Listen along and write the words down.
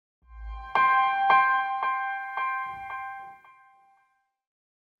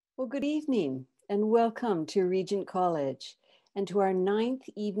Well, good evening and welcome to Regent College and to our 9th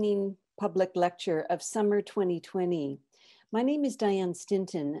evening public lecture of summer 2020. My name is Diane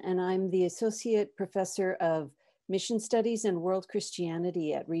Stinton and I'm the Associate Professor of Mission Studies and World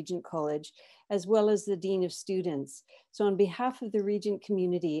Christianity at Regent College, as well as the Dean of Students. So on behalf of the Regent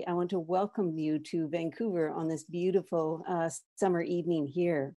community, I want to welcome you to Vancouver on this beautiful summer evening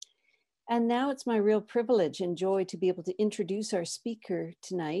here. And now it's my real privilege and joy to be able to introduce our speaker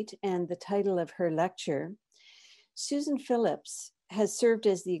tonight and the title of her lecture. Susan Phillips has served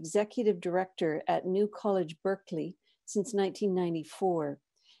as the Executive Director at New College, Berkeley since 1994.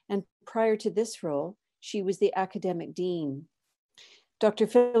 And prior to this role, she was the Academic Dean. Dr.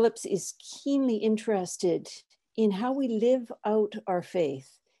 Phillips is keenly interested in how we live out our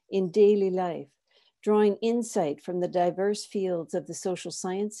faith in daily life, drawing insight from the diverse fields of the social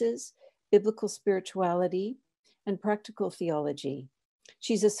sciences, biblical spirituality, and practical theology.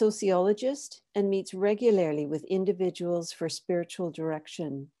 She's a sociologist and meets regularly with individuals for spiritual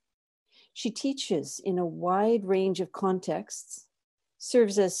direction. She teaches in a wide range of contexts,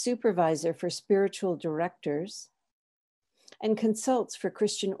 serves as supervisor for spiritual directors, and consults for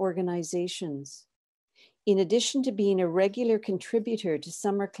Christian organizations. In addition to being a regular contributor to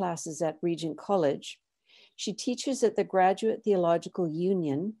summer classes at Regent College, she teaches at the Graduate Theological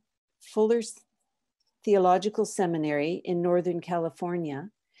Union, Fuller's Theological Seminary in Northern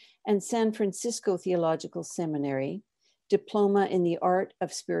California, and San Francisco Theological Seminary, Diploma in the Art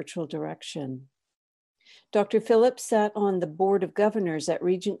of Spiritual Direction. Dr. Phillips sat on the Board of Governors at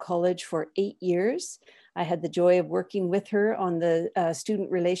Regent College for 8 years. I had the joy of working with her on the Student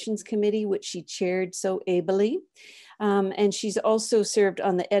Relations Committee, which she chaired so ably. And she's also served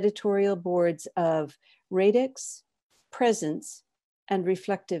on the editorial boards of Radix, Presence, and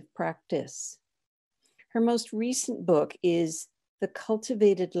Reflective Practice. Her most recent book is The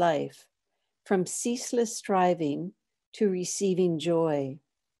Cultivated Life, From Ceaseless Striving to Receiving Joy.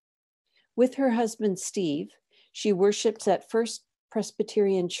 With her husband, Steve, she worships at First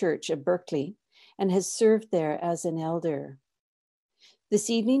Presbyterian Church of Berkeley and has served there as an elder. This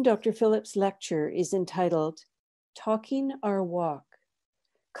evening, Dr. Phillips' lecture is entitled, Talking Our Walk,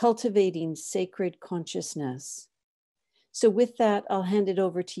 Cultivating Sacred Consciousness. So with that, I'll hand it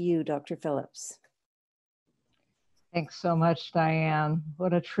over to you, Dr. Phillips. Thanks so much, Diane.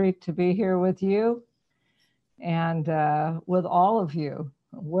 What a treat to be here with you and with all of you,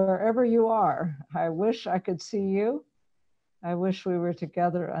 wherever you are. I wish I could see you. I wish we were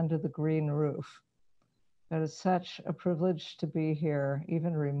together under the green roof. But it's such a privilege to be here,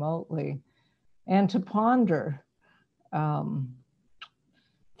 even remotely, and to ponder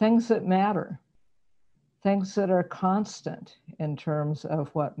things that matter. Things that are constant in terms of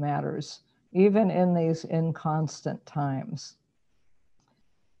what matters, even in these inconstant times.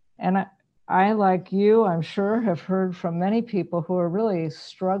 And I, like you, I'm sure, have heard from many people who are really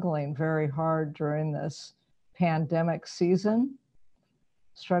struggling very hard during this pandemic season,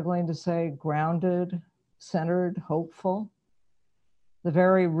 struggling to stay grounded, centered, hopeful. The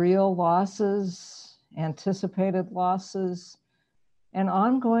very real losses, anticipated losses, and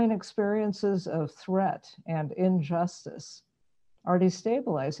ongoing experiences of threat and injustice are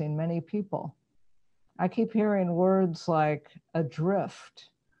destabilizing many people. I keep hearing words like adrift,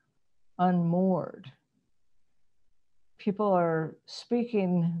 unmoored. People are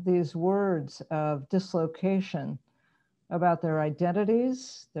speaking these words of dislocation about their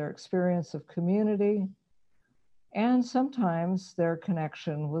identities, their experience of community, and sometimes their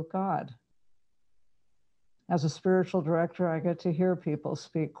connection with God. As a spiritual director, I get to hear people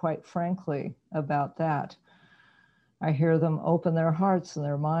speak quite frankly about that. I hear them open their hearts and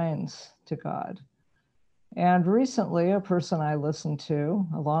their minds to God. And recently, a person I listened to,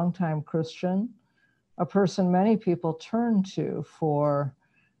 a longtime Christian, a person many people turn to for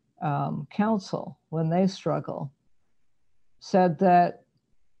counsel when they struggle, said that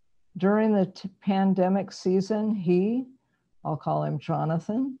during the pandemic season, I'll call him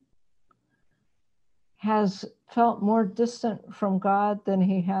Jonathan, has felt more distant from God than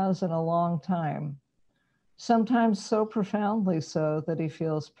he has in a long time, sometimes so profoundly so that he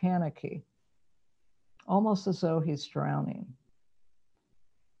feels panicky, almost as though he's drowning.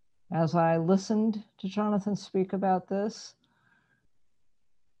 As I listened to Jonathan speak about this,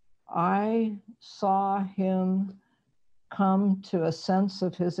 I saw him come to a sense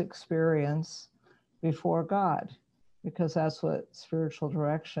of his experience before God, because that's what spiritual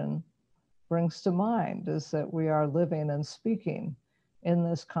direction brings to mind, is that we are living and speaking in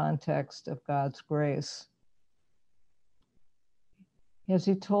this context of God's grace. As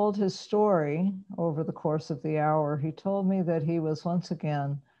he told his story over the course of the hour, he told me that he was once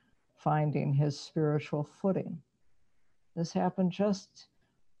again finding his spiritual footing. This happened just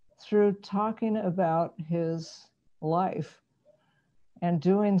through talking about his life and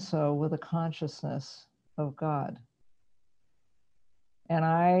doing so with a consciousness of God. And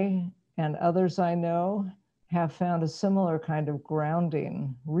I and others I know have found a similar kind of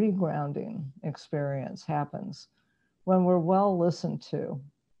grounding, regrounding experience happens when we're well listened to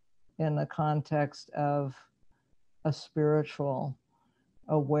in the context of a spiritual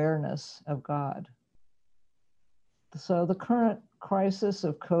awareness of God. So the current crisis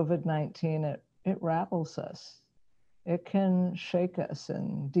of COVID-19, it rattles us. It can shake us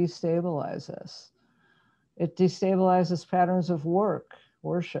and destabilize us. It destabilizes patterns of work,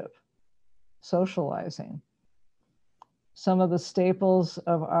 worship, socializing. Some of the staples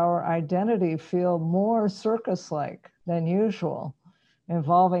of our identity feel more circus-like than usual,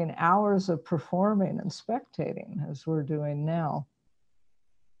 involving hours of performing and spectating, as we're doing now.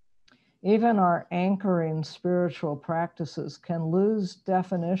 Even our anchoring spiritual practices can lose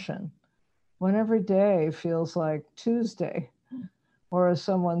definition when every day feels like Tuesday, or as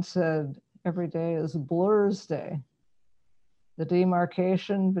someone said, every day is Blur's Day. The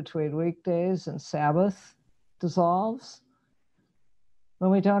demarcation between weekdays and Sabbath dissolves.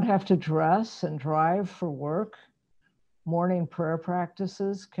 When we don't have to dress and drive for work, morning prayer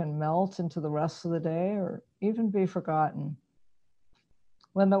practices can melt into the rest of the day or even be forgotten.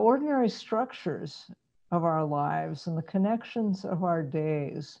 When the ordinary structures of our lives and the connections of our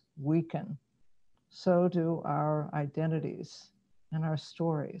days weaken, so do our identities and our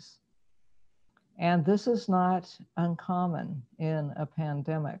stories. And this is not uncommon in a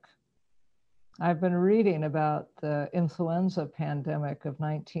pandemic. I've been reading about the influenza pandemic of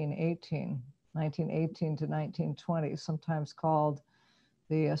 1918 to 1920, sometimes called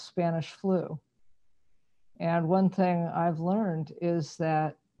the Spanish flu. And one thing I've learned is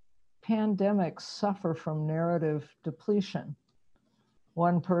that pandemics suffer from narrative depletion.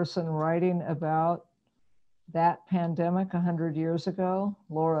 One person writing about that pandemic 100 years ago,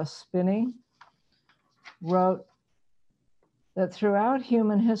 Laura Spinney, wrote that throughout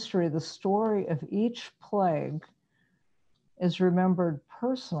human history, the story of each plague is remembered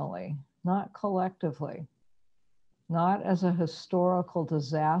personally, not collectively, not as a historical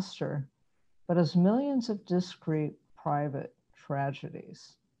disaster, but as millions of discrete private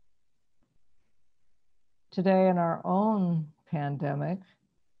tragedies. Today, in our own pandemic,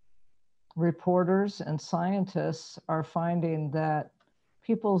 reporters and scientists are finding that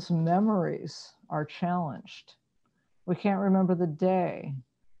people's memories are challenged. We can't remember the day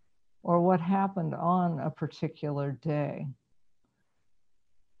or what happened on a particular day.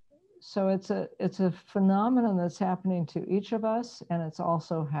 So it's a phenomenon that's happening to each of us, and it's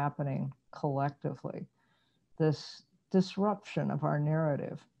also happening collectively, this disruption of our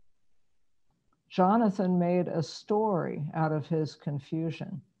narrative. Jonathan made a story out of his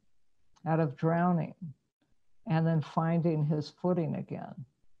confusion, out of drowning, and then finding his footing again.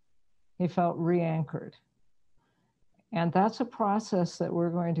 He felt re-anchored. And that's a process that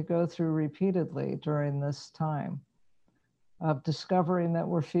we're going to go through repeatedly during this time of discovering that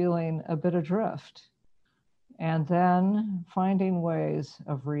we're feeling a bit adrift, and then finding ways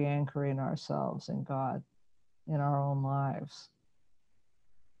of re-anchoring ourselves in God in our own lives.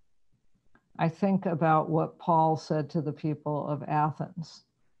 I think about what Paul said to the people of Athens.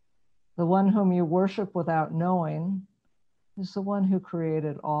 The one whom you worship without knowing is the one who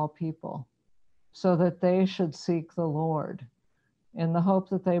created all people, so that they should seek the Lord in the hope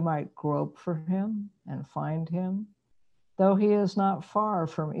that they might grope for him and find him, though he is not far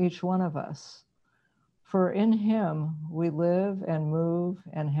from each one of us. For in him we live and move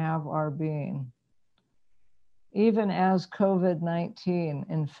and have our being. Even as COVID-19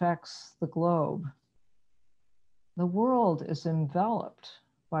 infects the globe, the world is enveloped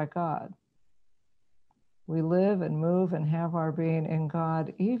by God. We live and move and have our being in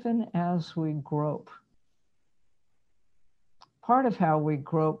God even as we grope. Part of how we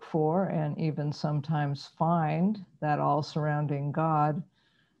grope for and even sometimes find that all surrounding God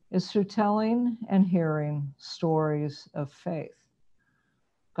is through telling and hearing stories of faith.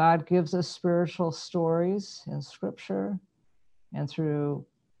 God gives us spiritual stories in Scripture and through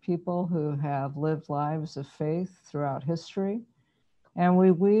people who have lived lives of faith throughout history, and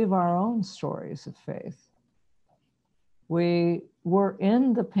we weave our own stories of faith. We were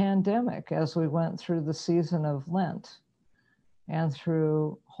in the pandemic as we went through the season of Lent and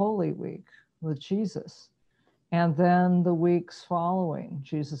through Holy Week with Jesus, and then the weeks following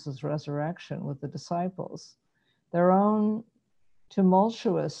Jesus's resurrection with the disciples, their own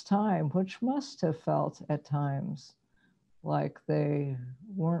tumultuous time, which must have felt at times like they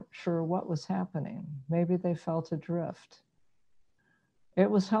weren't sure what was happening. Maybe they felt adrift. It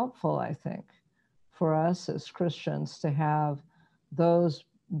was helpful, I think, for us as Christians to have those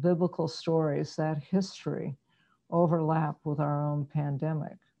biblical stories, that history, overlap with our own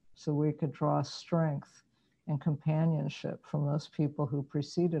pandemic, so we could draw strength and companionship from those people who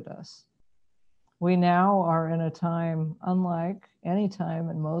preceded us. We now are in a time unlike any time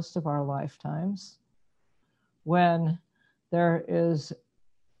in most of our lifetimes, when there is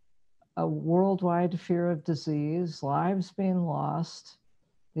a worldwide fear of disease, lives being lost,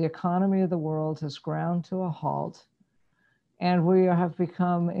 the economy of the world has ground to a halt, and we have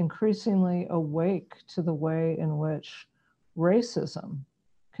become increasingly awake to the way in which racism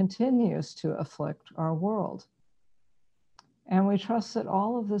continues to afflict our world. And we trust that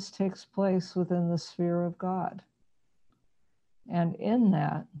all of this takes place within the sphere of God. And in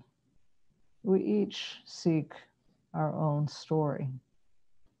that, we each seek our own story.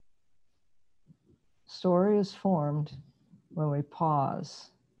 Story is formed when we pause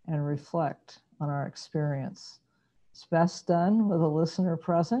and reflect on our experience. It's best done with a listener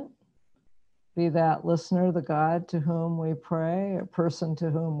present, be that listener the God to whom we pray, a person to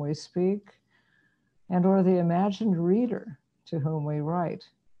whom we speak, and or the imagined reader to whom we write.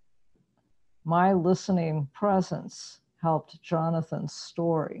 My listening presence helped Jonathan's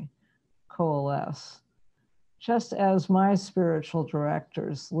story coalesce, just as my spiritual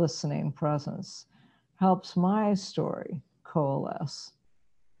director's listening presence helps my story coalesce.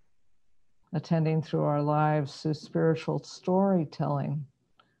 Attending through our lives to spiritual storytelling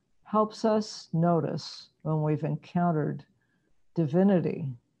helps us notice when we've encountered divinity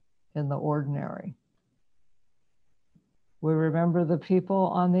in the ordinary. We remember the people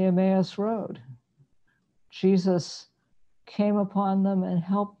on the Emmaus Road. Jesus came upon them and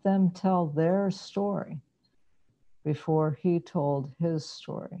helped them tell their story before he told his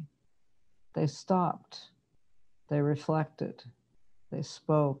story. They stopped, they reflected, they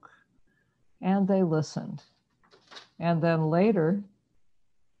spoke, and they listened. And then later,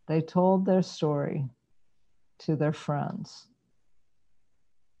 they told their story to their friends.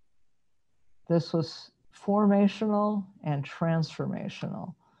 This was formational and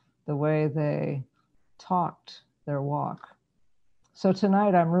transformational, the way they talked their walk. So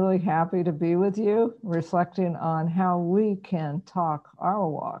tonight, I'm really happy to be with you, reflecting on how we can talk our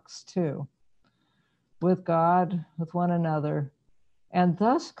walks too, with God, with one another, and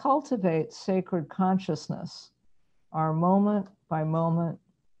thus cultivate sacred consciousness, our moment by moment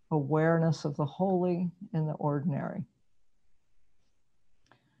awareness of the holy in the ordinary.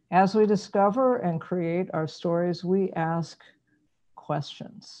 As we discover and create our stories, we ask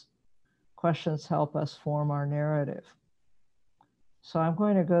questions. Questions help us form our narrative. So I'm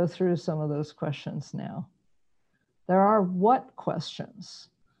going to go through some of those questions now. There are what questions.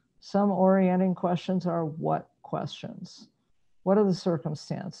 Some orienting questions are what questions. What are the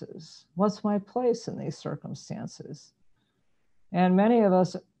circumstances? What's my place in these circumstances? And many of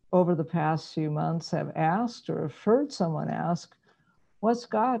us over the past few months have asked or have heard someone ask, what's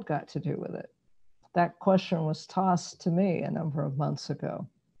God got to do with it? That question was tossed to me a number of months ago,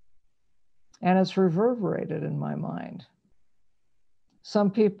 and it's reverberated in my mind. Some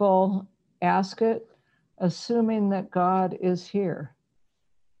people ask it assuming that God is here.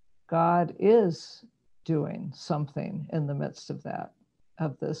 God is doing something in the midst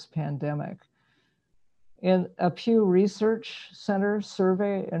of this pandemic. In a Pew Research Center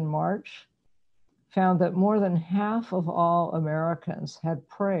survey in March, found that more than half of all Americans had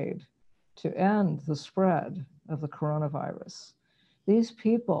prayed to end the spread of the coronavirus. These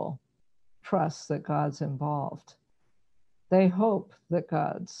people trust that God's involved. They hope that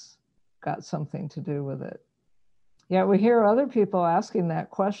God's got something to do with it. Yet we hear other people asking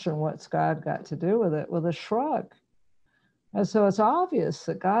that question, what's God got to do with it, with a shrug. And so it's obvious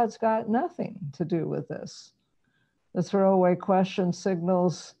that God's got nothing to do with this. The throwaway question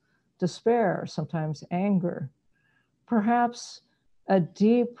signals despair, sometimes anger, perhaps a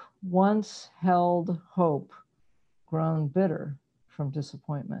deep, once held hope grown bitter from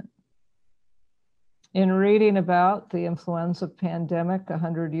disappointment. In reading about the influenza pandemic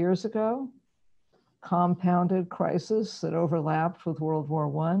 100 years ago, compounded crisis that overlapped with World War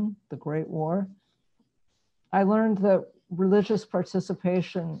I, the Great War, I learned that religious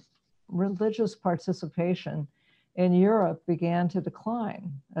participation in Europe began to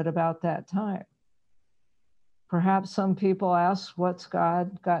decline at about that time. Perhaps some people asked, what's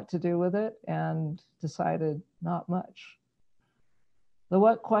God got to do with it? And decided not much. The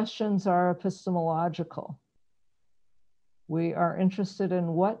what questions are epistemological. We are interested in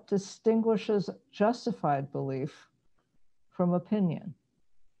what distinguishes justified belief from opinion?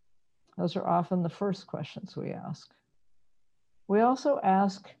 Those are often the first questions we ask. We also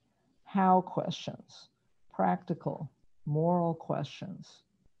ask how questions, practical, moral questions.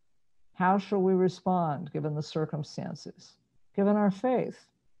 How shall we respond given the circumstances, given our faith?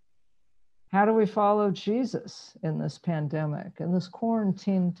 How do we follow Jesus in this pandemic, in this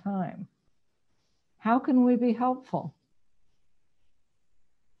quarantine time? How can we be helpful?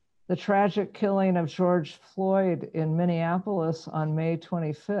 The tragic killing of George Floyd in Minneapolis on May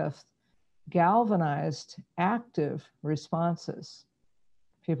 25th galvanized active responses.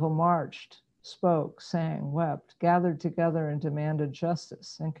 People marched, spoke, sang, wept, gathered together and demanded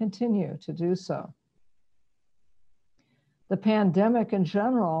justice, and continue to do so. The pandemic in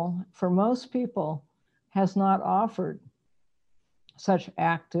general, for most people, has not offered such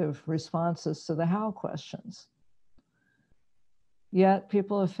active responses to the how questions. Yet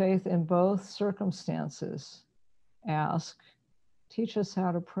people of faith in both circumstances ask, teach us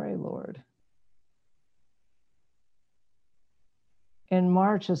how to pray, Lord. In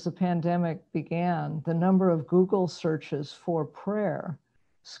March, as the pandemic began, the number of Google searches for prayer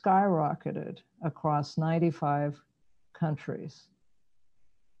skyrocketed across 95 countries.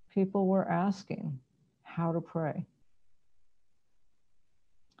 People were asking how to pray.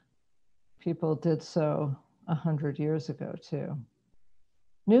 People did so 100 years ago, too.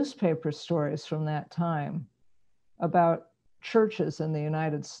 Newspaper stories from that time about churches in the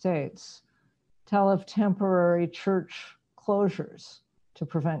United States tell of temporary church closures to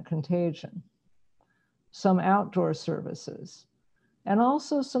prevent contagion, some outdoor services, and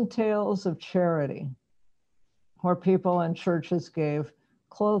also some tales of charity, where people in churches gave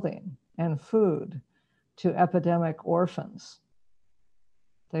clothing and food to epidemic orphans.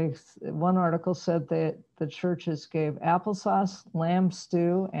 One article said that the churches gave applesauce, lamb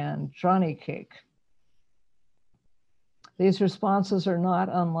stew, and Johnny cake. These responses are not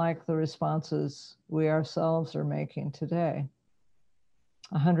unlike the responses we ourselves are making today.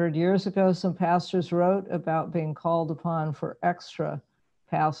 100 years ago, some pastors wrote about being called upon for extra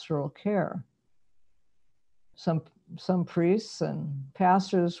pastoral care. Some priests and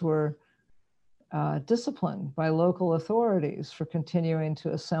pastors were disciplined by local authorities for continuing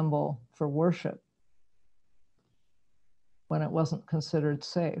to assemble for worship when it wasn't considered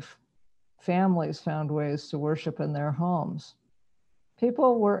safe. Families found ways to worship in their homes.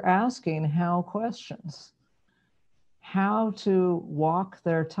 People were asking how questions, how to walk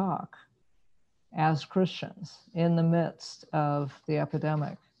their talk as Christians in the midst of the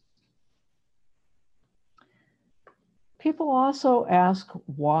epidemic. People also ask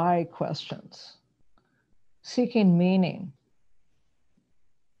why questions, seeking meaning.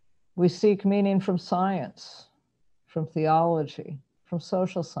 We seek meaning from science, from theology, from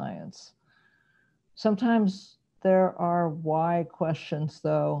social science. Sometimes there are why questions,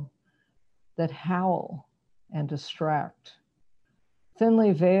 though, that howl and distract.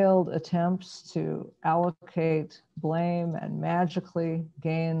 Thinly veiled attempts to allocate blame and magically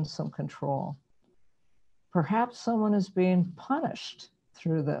gain some control. Perhaps someone is being punished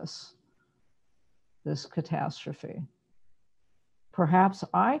through this catastrophe. Perhaps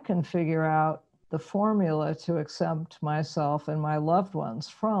I can figure out the formula to exempt myself and my loved ones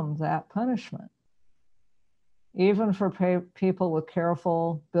from that punishment. Even for people with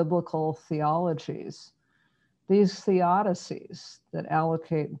careful biblical theologies, these theodicies that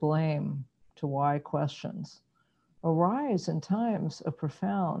allocate blame to why questions arise in times of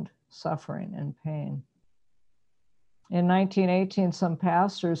profound suffering and pain. In 1918, some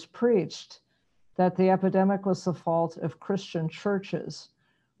pastors preached that the epidemic was the fault of Christian churches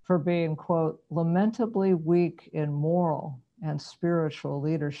for being, quote, lamentably weak in moral and spiritual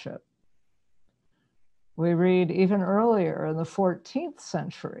leadership. We read even earlier in the 14th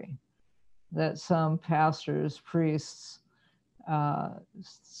century that some pastors, priests,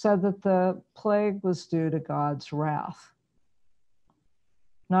 said that the plague was due to God's wrath.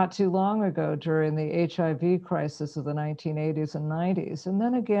 Not too long ago, during the HIV crisis of the 1980s and 90s, and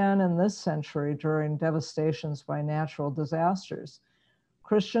then again in this century during devastations by natural disasters,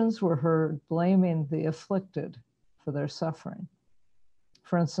 Christians were heard blaming the afflicted for their suffering.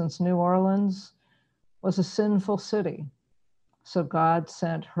 For instance, New Orleans was a sinful city, so God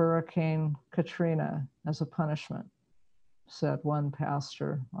sent Hurricane Katrina as a punishment, said one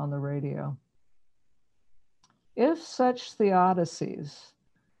pastor on the radio. If such theodicies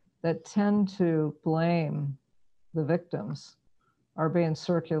that tend to blame the victims are being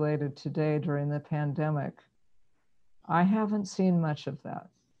circulated today during the pandemic, I haven't seen much of that.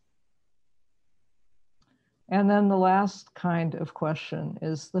 And then the last kind of question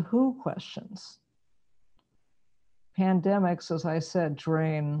is the who questions. Pandemics, as I said,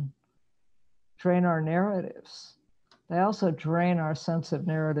 drain our narratives. They also drain our sense of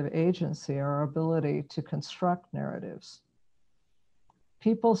narrative agency, our ability to construct narratives.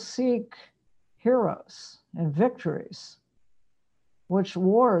 People seek heroes and victories, which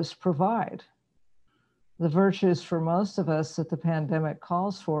wars provide. The virtues for most of us that the pandemic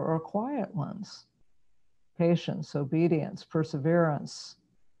calls for are quiet ones: patience, obedience, perseverance,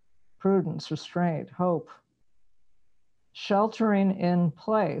 prudence, restraint, hope. Sheltering in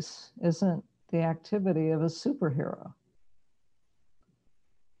place isn't the activity of a superhero.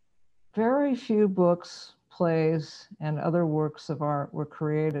 Very few books, plays, and other works of art were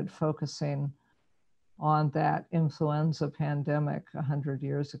created focusing on that influenza pandemic 100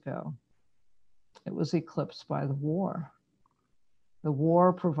 years ago. It was eclipsed by the war. The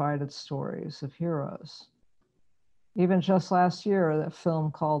war provided stories of heroes. Even just last year, a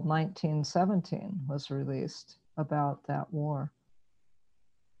film called 1917 was released about that war.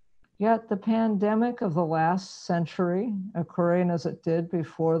 Yet the pandemic of the last century, occurring as it did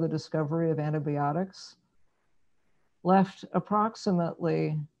before the discovery of antibiotics, left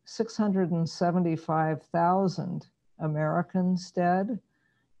approximately 675,000 Americans dead,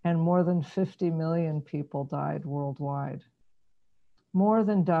 and more than 50 million people died worldwide. More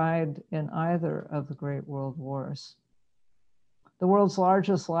than died in either of the Great World Wars. The world's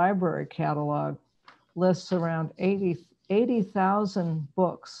largest library catalog lists around 80,000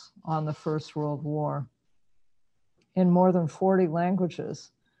 books on the First World War in more than 40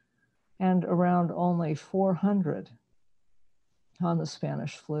 languages, and around only 400 on the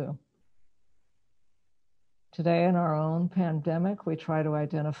Spanish flu. Today, in our own pandemic, we try to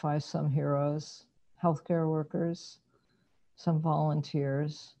identify some heroes, healthcare workers, some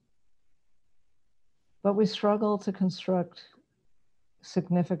volunteers, but we struggle to construct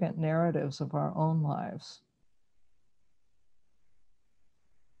significant narratives of our own lives.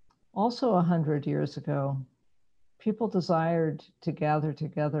 Also, 100 years ago, people desired to gather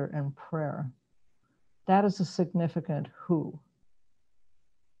together in prayer. That is a significant who.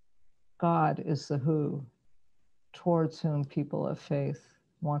 God is the who, towards whom people of faith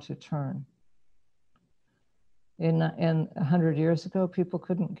want to turn. In 100 years ago, people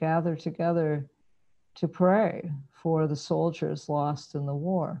couldn't gather together to pray for the soldiers lost in the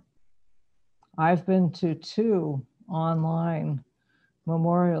war. I've been to 2 online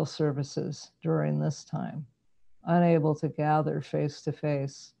memorial services during this time, unable to gather face to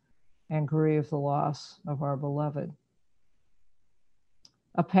face and grieve the loss of our beloved.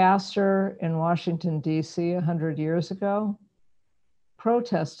 A pastor in Washington, D.C. 100 years ago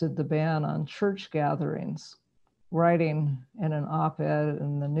protested the ban on church gatherings, writing in an op-ed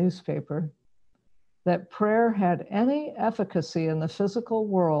in the newspaper that prayer had any efficacy in the physical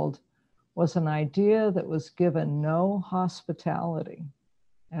world was an idea that was given no hospitality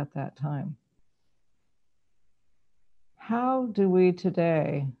at that time. How do we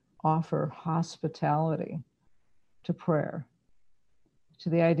today offer hospitality to prayer, to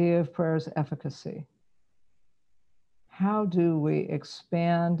the idea of prayer's efficacy? How do we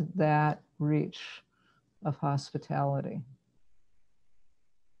expand that reach of hospitality?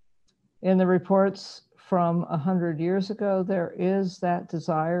 In the reports from 100 years ago, there is that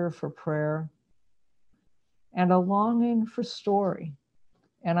desire for prayer and a longing for story.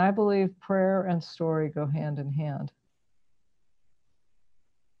 And I believe prayer and story go hand in hand.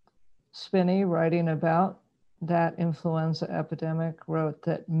 Spinney, writing about that influenza epidemic, wrote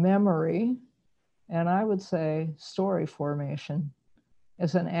that memory, and I would say story formation,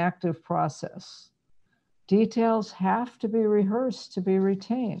 is an active process. Details have to be rehearsed to be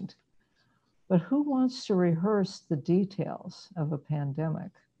retained. But who wants to rehearse the details of a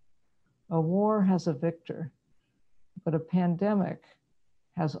pandemic? A war has a victor, but a pandemic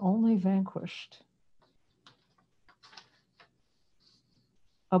has only vanquished.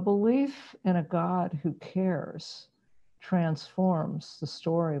 A belief in a God who cares transforms the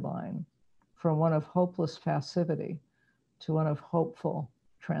storyline from one of hopeless passivity to one of hopeful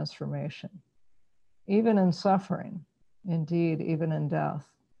transformation. Even in suffering, indeed, even in death,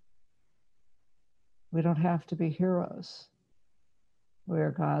 we don't have to be heroes. We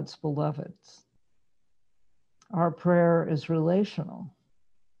are God's beloveds. Our prayer is relational.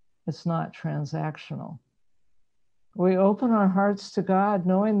 It's not transactional. We open our hearts to God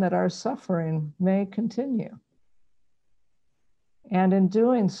knowing that our suffering may continue. And in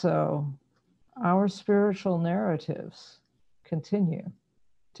doing so, our spiritual narratives continue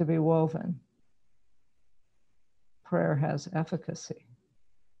to be woven. Prayer has efficacy.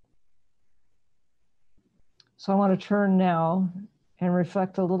 So I want to turn now and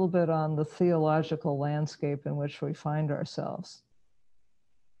reflect a little bit on the theological landscape in which we find ourselves.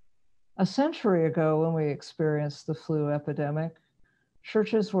 A century ago, when we experienced the flu epidemic,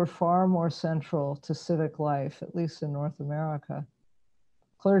 churches were far more central to civic life, at least in North America.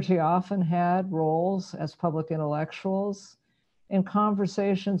 Clergy often had roles as public intellectuals in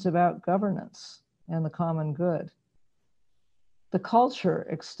conversations about governance and the common good. The culture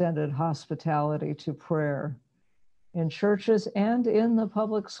extended hospitality to prayer in churches and in the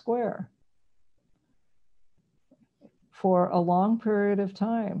public square. For a long period of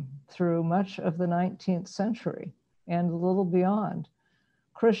time, through much of the 19th century and a little beyond,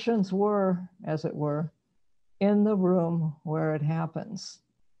 Christians were, as it were, in the room where it happens,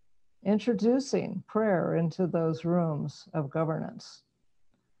 introducing prayer into those rooms of governance.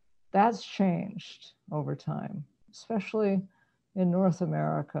 That's changed over time, especially in North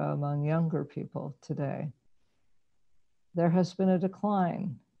America among younger people today. There has been a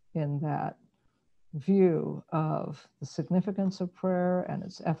decline in that view of the significance of prayer and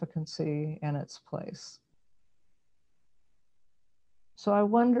its efficacy and its place. So I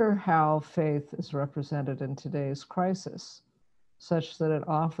wonder how faith is represented in today's crisis, such that it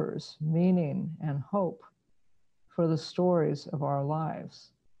offers meaning and hope for the stories of our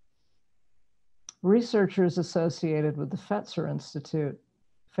lives. Researchers associated with the Fetzer Institute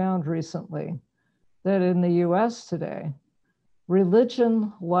found recently that in the US today,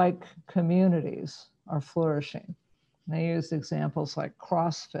 religion-like communities are flourishing. They use examples like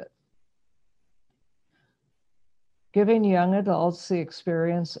CrossFit, giving young adults the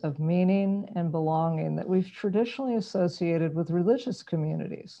experience of meaning and belonging that we've traditionally associated with religious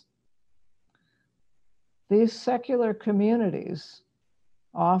communities. These secular communities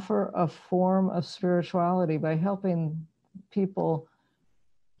offer a form of spirituality by helping people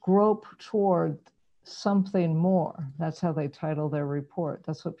grope toward something more. That's how they title their report.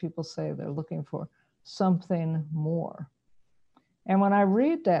 That's what people say they're looking for, something more. And when I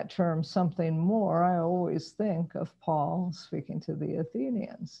read that term, something more, I always think of Paul speaking to the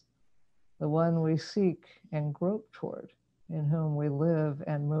Athenians, the one we seek and grope toward, in whom we live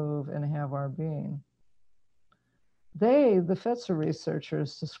and move and have our being. They, the Fetzer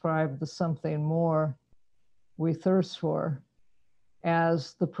researchers, describe the something more we thirst for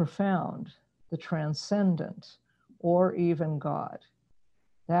as the profound, the transcendent, or even God,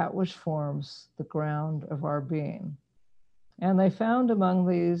 that which forms the ground of our being. And they found among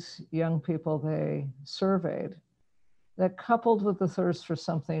these young people they surveyed that coupled with the thirst for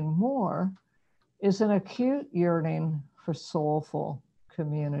something more is an acute yearning for soulful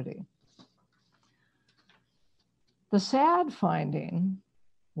community. The sad finding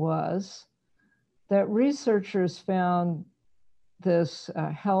was that researchers found this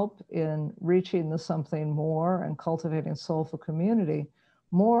help in reaching the something more and cultivating soulful community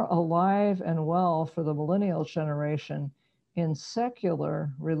more alive and well for the millennial generation in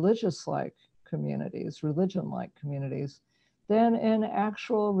secular religious-like communities, religion-like communities, than in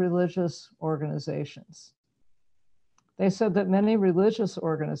actual religious organizations. They said that many religious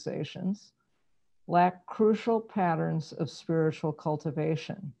organizations lack crucial patterns of spiritual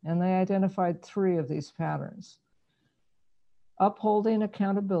cultivation, and they identified 3 of these patterns: upholding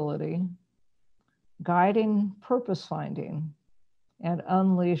accountability, guiding purpose finding, and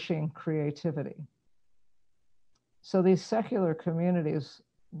unleashing creativity. So these secular communities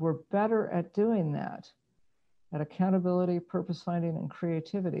were better at doing that, at accountability, purpose finding, and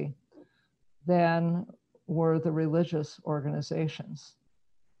creativity, than were the religious organizations.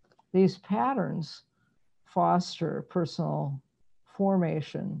 These patterns foster personal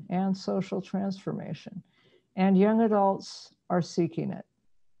formation and social transformation, and young adults are seeking it.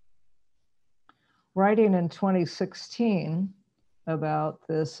 Writing in 2016 about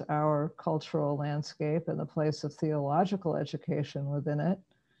this, our cultural landscape and the place of theological education within it,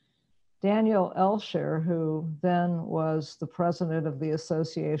 Daniel Elsher, who then was the president of the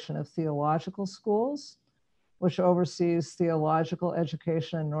Association of Theological Schools, which oversees theological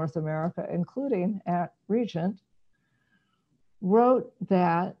education in North America, including at Regent, wrote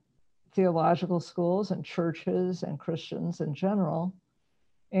that theological schools and churches and Christians in general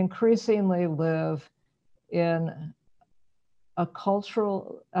increasingly live in a culture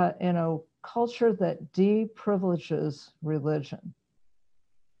that deprivileges religion.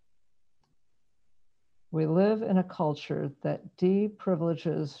 We live in a culture that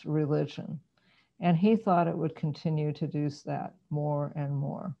deprivileges religion. And he thought it would continue to do that more and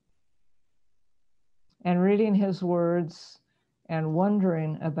more. And reading his words and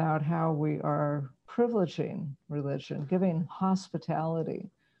wondering about how we are privileging religion, giving hospitality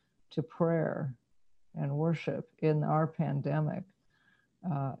to prayer and worship in our pandemic,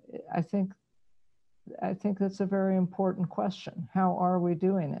 Uh, I think that's a very important question. How are we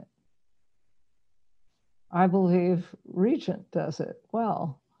doing it? I believe Regent does it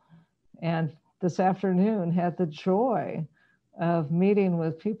well. And this afternoon had the joy of meeting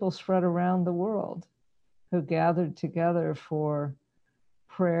with people spread around the world who gathered together for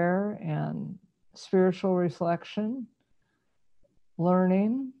prayer and spiritual reflection,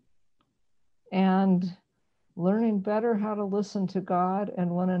 learning, and learning better how to listen to God and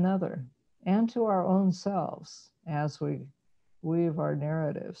one another and to our own selves as we weave our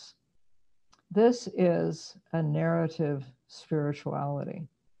narratives. This is a narrative spirituality,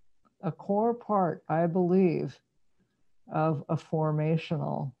 a core part, I believe, of a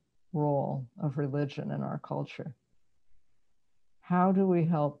formational role of religion in our culture. How do we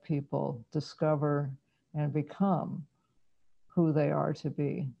help people discover and become who they are to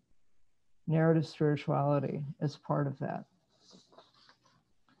be? Narrative spirituality is part of that.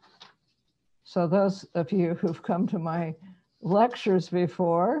 So those of you who've come to my lectures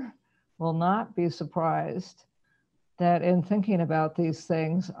before will not be surprised that in thinking about these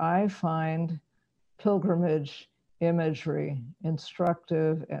things, I find pilgrimage imagery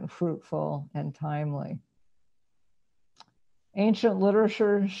instructive and fruitful and timely. Ancient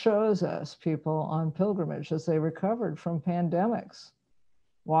literature shows us people on pilgrimage as they recovered from pandemics,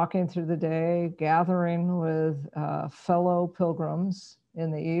 walking through the day, gathering with fellow pilgrims in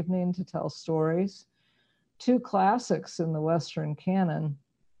the evening to tell stories. Two classics in the Western canon,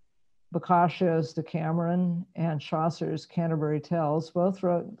 Boccaccio's Decameron and Chaucer's Canterbury Tales, both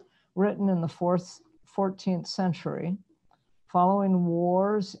written in the 14th century, following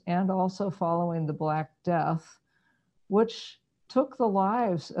wars and also following the Black Death, which took the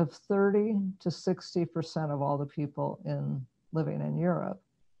lives of 30 to 60% of all the people living in Europe.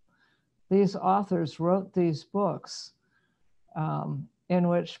 These authors wrote these books in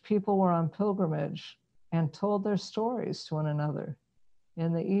which people were on pilgrimage and told their stories to one another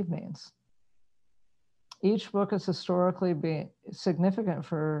in the evenings. Each book is historically significant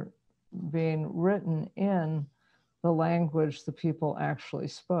for being written in the language the people actually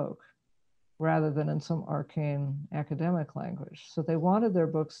spoke, rather than in some arcane academic language. So they wanted their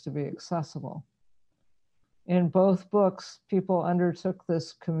books to be accessible. In both books, people undertook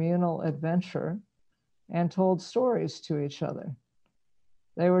this communal adventure and told stories to each other.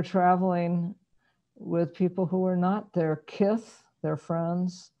 They were traveling with people who were not their kith, their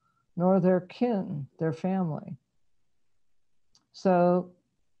friends, nor their kin, their family. So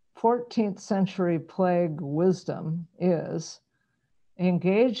 14th century plague wisdom is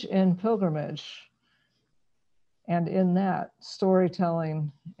engage in pilgrimage, and in that,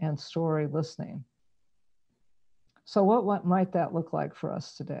 storytelling and story listening. So what might that look like for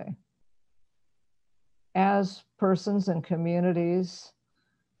us today? As persons and communities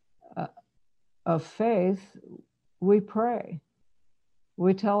of faith, we pray,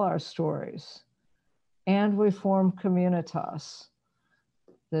 we tell our stories, and we form communitas,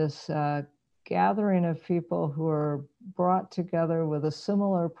 this gathering of people who are brought together with a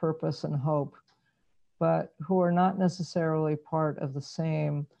similar purpose and hope, but who are not necessarily part of the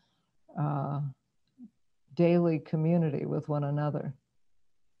same daily community with one another.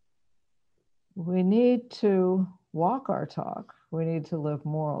 We need to walk our talk. We need to live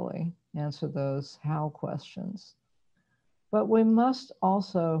morally, answer those how questions. But we must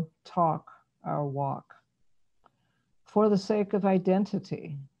also talk our walk for the sake of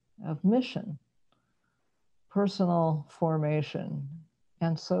identity, of mission, personal formation,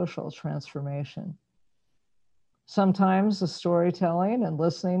 and social transformation. Sometimes the storytelling and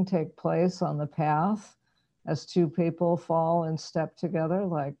listening take place on the path as two people fall in step together,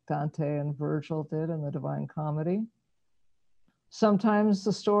 like Dante and Virgil did in the Divine Comedy. Sometimes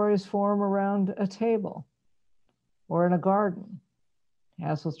the stories form around a table or in a garden,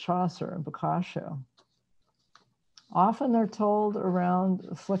 as with Chaucer and Boccaccio. Often they're told around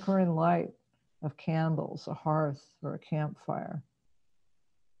the flickering light of candles, a hearth, or a campfire.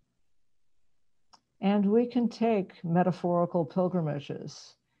 And we can take metaphorical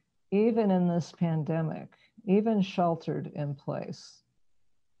pilgrimages, even in this pandemic, even sheltered in place.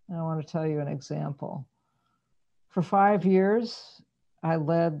 And I want to tell you an example. For 5 years, I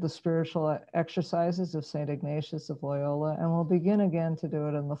led the spiritual exercises of St. Ignatius of Loyola, and we'll begin again to do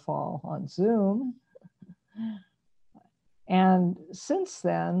it in the fall on Zoom. And since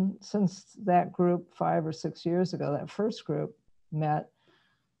then, since that group 5 or 6 years ago, that first group met,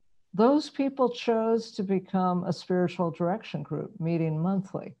 those people chose to become a spiritual direction group, meeting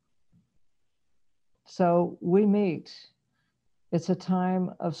monthly. So we meet. It's a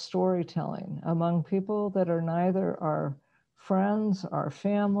time of storytelling among people that are neither our friends, our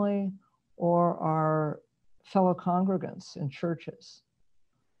family, or our fellow congregants in churches.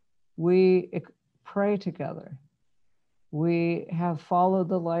 We pray together. We have followed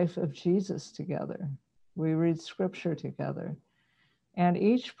the life of Jesus together. We read scripture together. And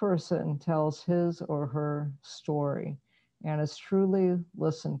each person tells his or her story and is truly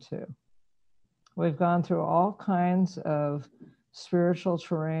listened to. We've gone through all kinds of spiritual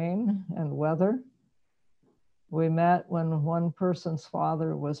terrain and weather. We met when one person's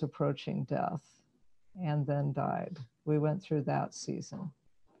father was approaching death and then died. We went through that season.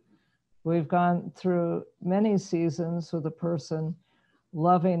 We've gone through many seasons with a person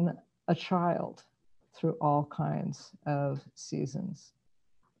loving a child through all kinds of seasons.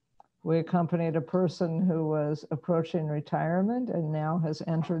 We accompanied a person who was approaching retirement and now has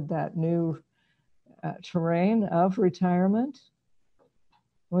entered that new terrain of retirement.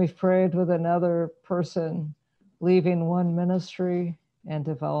 We've prayed with another person leaving one ministry and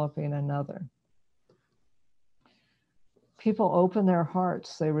developing another. People open their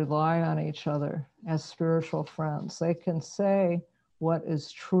hearts. They rely on each other as spiritual friends. They can say what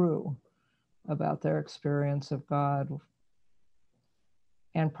is true about their experience of God.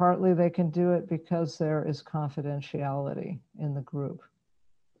 And partly they can do it because there is confidentiality in the group.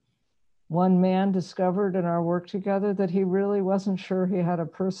 One man discovered in our work together that he really wasn't sure he had a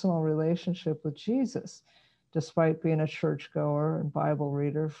personal relationship with Jesus, despite being a churchgoer and Bible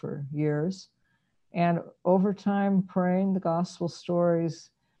reader for years. And over time, praying the gospel stories,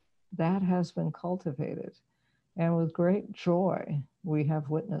 that has been cultivated. And with great joy, we have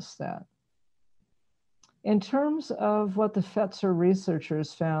witnessed that. In terms of what the Fetzer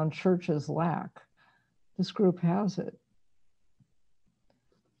researchers found churches lack, this group has it.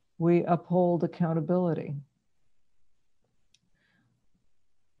 We uphold accountability.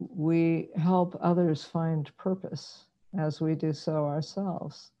 We help others find purpose as we do so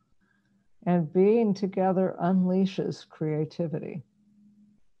ourselves. And being together unleashes creativity.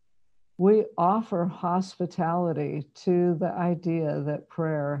 We offer hospitality to the idea that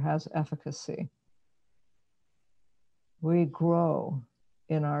prayer has efficacy. We grow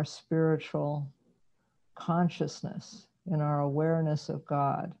in our spiritual consciousness, in our awareness of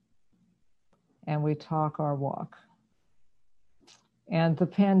God, and we talk our walk. And the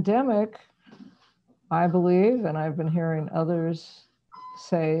pandemic, I believe, and I've been hearing others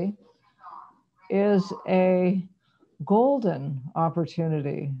say, is a golden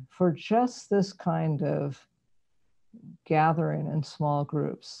opportunity for just this kind of gathering in small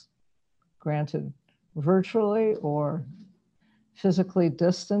groups, granted virtually or physically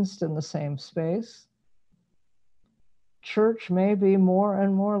distanced in the same space. Church may be more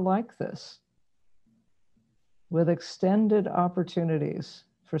and more like this, with extended opportunities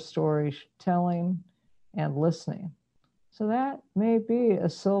for storytelling and listening. So that may be a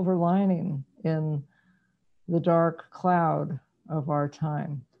silver lining in the dark cloud of our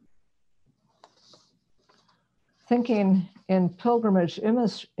time. Thinking in pilgrimage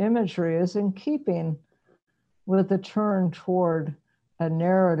imagery is in keeping with the turn toward a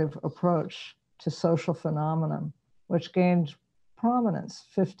narrative approach to social phenomenon, which gained prominence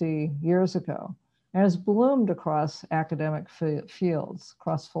 50 years ago and has bloomed across academic fields,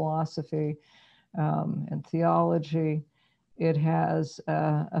 across philosophy and theology. It has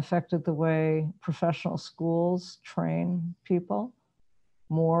affected the way professional schools train people.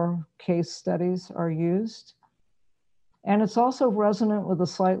 More case studies are used. And it's also resonant with a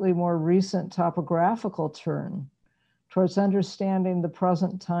slightly more recent topographical turn towards understanding the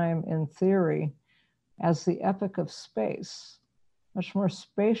present time in theory as the epic of space. Much more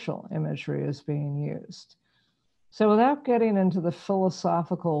spatial imagery is being used. So without getting into the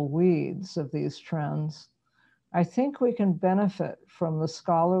philosophical weeds of these trends, I think we can benefit from the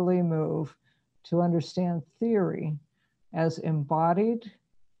scholarly move to understand theory as embodied,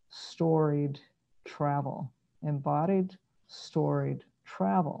 storied travel. Embodied, storied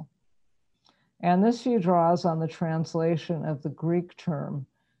travel. And this view draws on the translation of the Greek term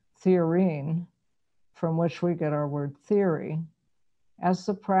theorein, from which we get our word theory, as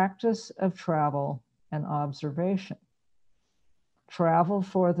the practice of travel and observation. Travel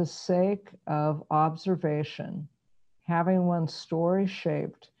for the sake of observation, having one's story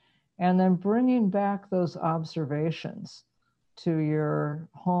shaped, and then bringing back those observations to your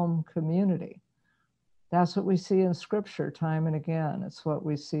home community. That's what we see in scripture time and again. It's what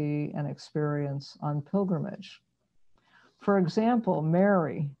we see and experience on pilgrimage. For example,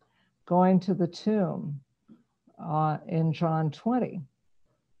 Mary going to the tomb in John 20.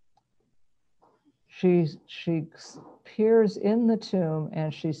 She peers in the tomb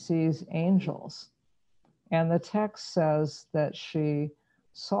and she sees angels. And the text says that she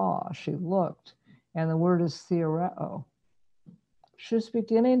saw, she looked, and the word is theoreo. She was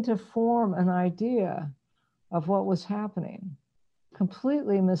beginning to form an idea of what was happening,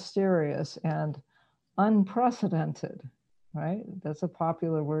 completely mysterious and unprecedented, right? That's a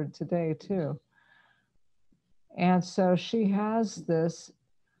popular word today, too. And so she has this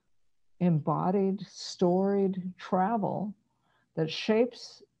embodied, storied travel that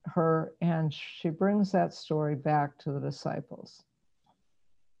shapes her, and she brings that story back to the disciples.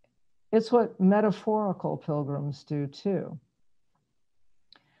 It's what metaphorical pilgrims do too.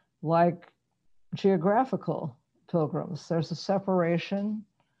 Like geographical pilgrims, there's a separation,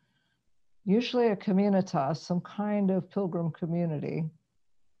 usually a communitas, some kind of pilgrim community,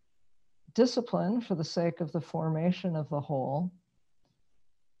 discipline for the sake of the formation of the whole,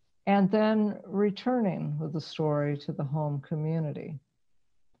 and then returning with the story to the home community.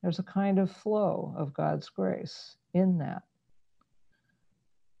 There's a kind of flow of God's grace in that.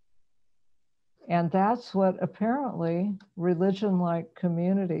 And that's what apparently religion-like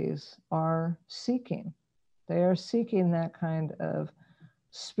communities are seeking. They are seeking that kind of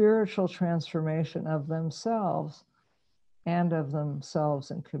spiritual transformation of themselves and of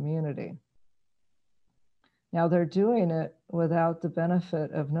themselves in community. Now they're doing it without the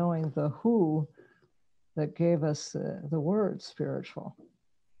benefit of knowing the who that gave us the word spiritual.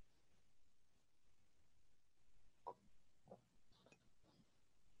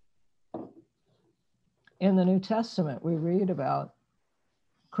 In the New Testament, we read about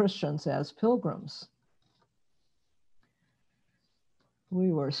Christians as pilgrims.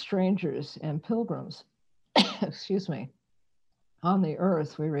 We were strangers and pilgrims, excuse me, on the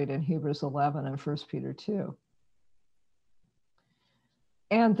earth, we read in Hebrews 11 and 1 Peter 2.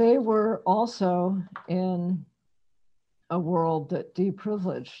 And they were also in a world that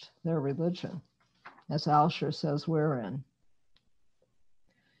deprivileged their religion, as Alsher says we're in.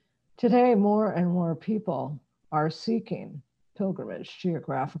 Today, more and more people are seeking pilgrimage,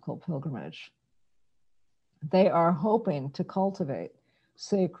 geographical pilgrimage. They are hoping to cultivate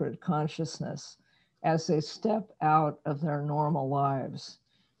sacred consciousness as they step out of their normal lives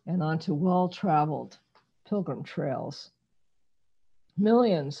and onto well-traveled pilgrim trails.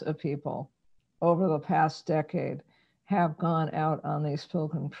 Millions of people over the past decade have gone out on these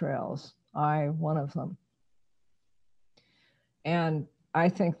pilgrim trails. I, one of them. And I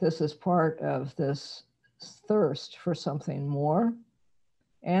think this is part of this thirst for something more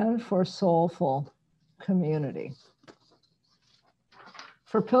and for soulful community.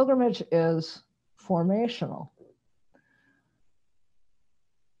 For pilgrimage is formational.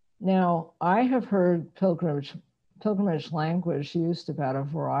 Now, I have heard pilgrimage language used about a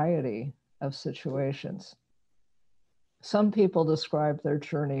variety of situations. Some people describe their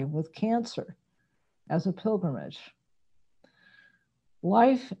journey with cancer as a pilgrimage.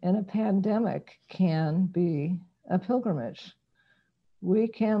 Life in a pandemic can be a pilgrimage. We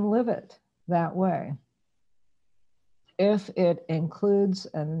can live it that way if it includes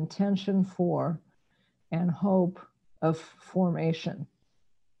an intention for and hope of formation.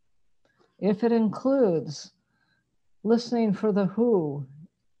 If it includes listening for the who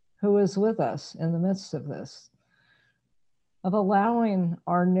is with us in the midst of this, of allowing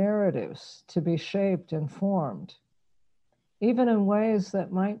our narratives to be shaped and formed, even in ways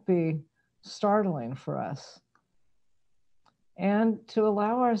that might be startling for us, and to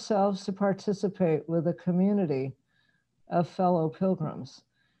allow ourselves to participate with a community of fellow pilgrims,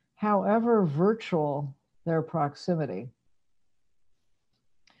 however virtual their proximity.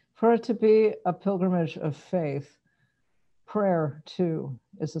 For it to be a pilgrimage of faith, prayer too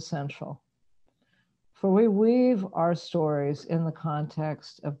is essential. For we weave our stories in the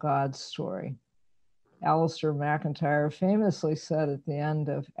context of God's story. Alistair McIntyre famously said at the end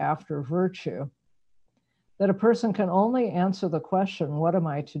of After Virtue that a person can only answer the question, what am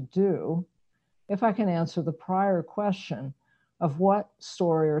I to do, if I can answer the prior question of what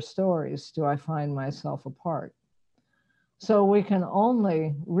story or stories do I find myself a part. So we can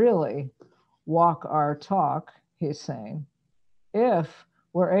only really walk our talk, he's saying, if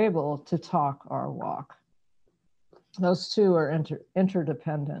we're able to talk our walk. Those two are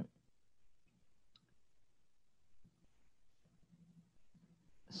interdependent.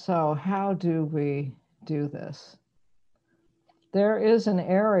 So how do we do this? There is an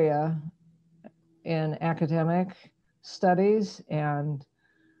area in academic studies and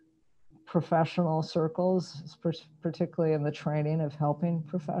professional circles, particularly in the training of helping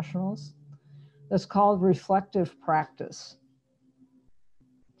professionals, that's called reflective practice.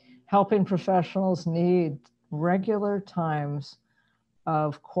 Helping professionals need regular times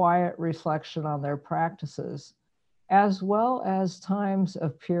of quiet reflection on their practices, as well as times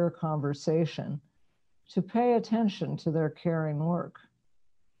of peer conversation, to pay attention to their caring work.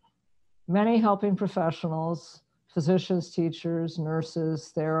 Many helping professionals, physicians, teachers,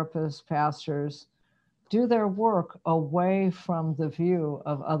 nurses, therapists, pastors, do their work away from the view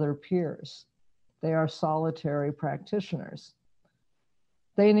of other peers. They are solitary practitioners.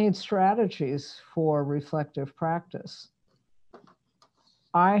 They need strategies for reflective practice.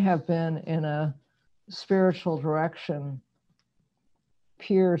 I have been in a spiritual direction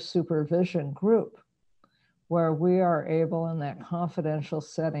peer supervision group where we are able in that confidential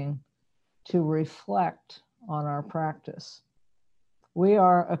setting to reflect on our practice. We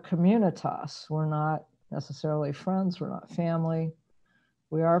are a communitas. We're not necessarily friends. We're not family.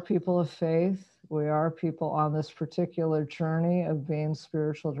 We are people of faith. We are people on this particular journey of being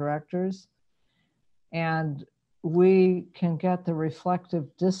spiritual directors. And we can get the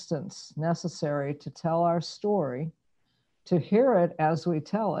reflective distance necessary to tell our story, to hear it as we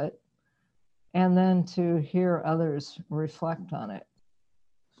tell it, and then to hear others reflect on it.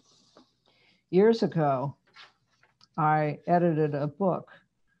 Years ago, I edited a book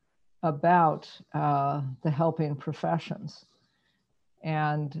about the helping professions,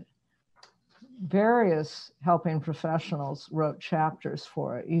 and various helping professionals wrote chapters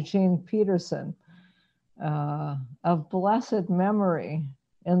for it. Eugene Peterson, of blessed memory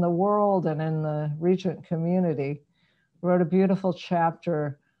in the world and in the Regent community, wrote a beautiful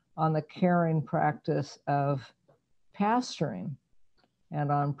chapter on the caring practice of pastoring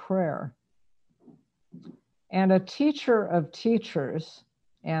and on prayer. And a teacher of teachers,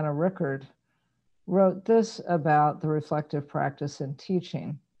 Anna Rickard, wrote this about the reflective practice in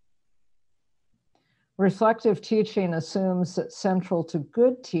teaching. Reflective teaching assumes that central to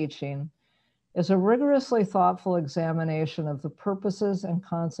good teaching is a rigorously thoughtful examination of the purposes and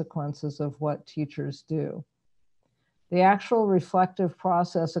consequences of what teachers do. The actual reflective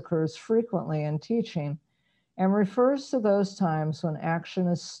process occurs frequently in teaching and refers to those times when action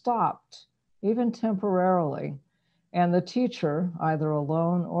is stopped, even temporarily, and the teacher, either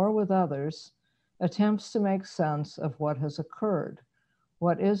alone or with others, attempts to make sense of what has occurred,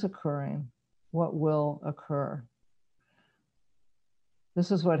 what is occurring, what will occur.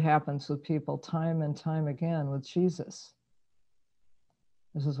 This is what happens with people time and time again with Jesus.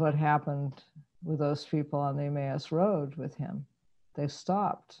 This is what happened with those people on the Emmaus Road with him. They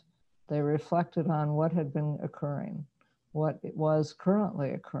stopped. They reflected on what had been occurring, what was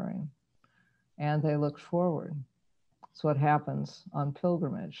currently occurring, and they looked forward. It's what happens on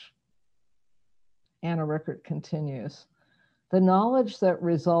pilgrimage. Anna Rickard continues. The knowledge that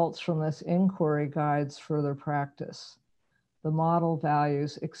results from this inquiry guides further practice. The model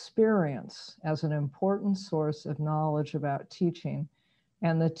values experience as an important source of knowledge about teaching,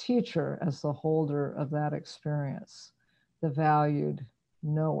 and the teacher as the holder of that experience, the valued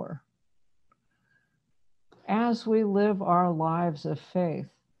knower. As we live our lives of faith,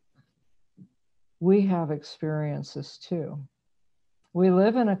 we have experiences too. We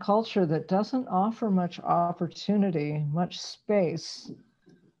live in a culture that doesn't offer much opportunity, much space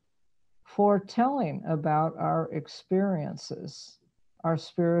for telling about our experiences, our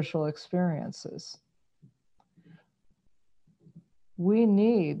spiritual experiences. We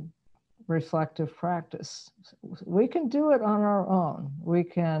need reflective practice. We can do it on our own. We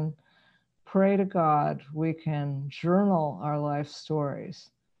can pray to God. We can journal our life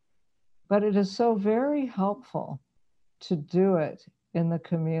stories. But it is so very helpful to do it in the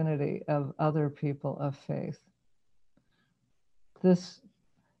community of other people of faith.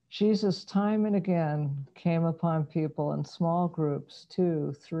 Jesus time and again came upon people in small groups,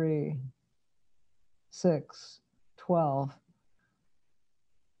 2, 3, 6, 12,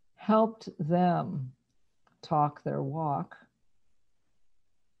 helped them talk their walk,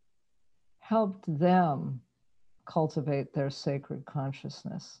 helped them cultivate their sacred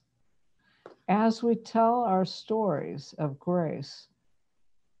consciousness. As we tell our stories of grace,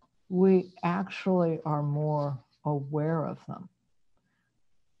 we actually are more aware of them.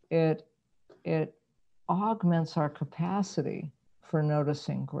 It augments our capacity for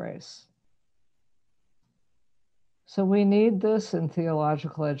noticing grace. So we need this in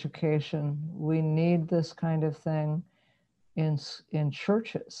theological education. We need this kind of thing in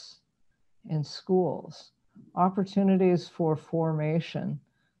churches, in schools, opportunities for formation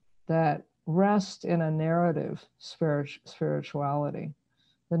that rest in a narrative spirituality.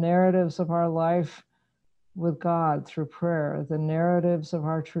 The narratives of our life with God through prayer, the narratives of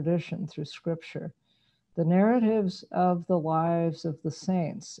our tradition through scripture, the narratives of the lives of the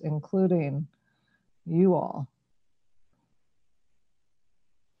saints, including you all.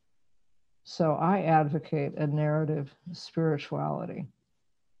 So I advocate a narrative spirituality.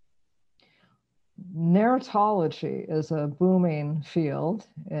 Narratology is a booming field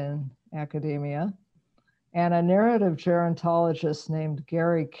in academia, and a narrative gerontologist named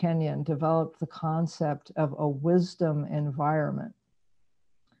Gary Kenyon developed the concept of a wisdom environment.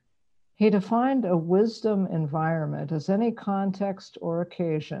 He defined a wisdom environment as any context or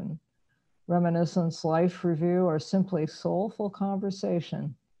occasion, reminiscence, life review, or simply soulful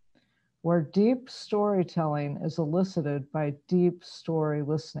conversation, where deep storytelling is elicited by deep story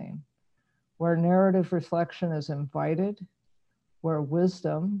listening, where narrative reflection is invited, where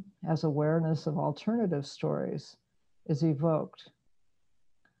wisdom, as awareness of alternative stories, is evoked.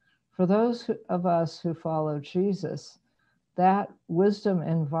 For those of us who follow Jesus, that wisdom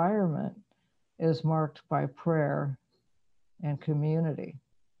environment is marked by prayer and community,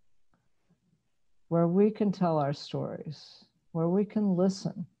 where we can tell our stories, where we can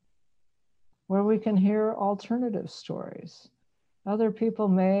listen, where we can hear alternative stories. Other people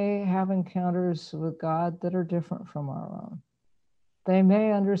may have encounters with God that are different from our own. They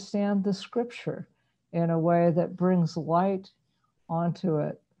may understand the scripture in a way that brings light onto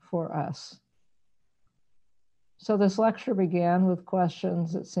it for us. So this lecture began with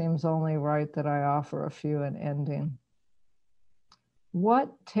questions. It seems only right that I offer a few in ending.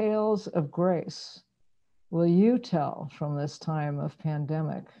 What tales of grace will you tell from this time of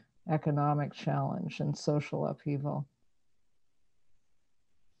pandemic, economic challenge, and social upheaval?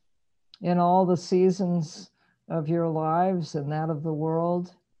 In all the seasons of your lives and that of the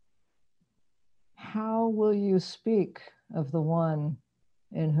world, how will you speak of the one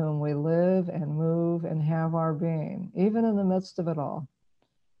in whom we live and move and have our being, even in the midst of it all,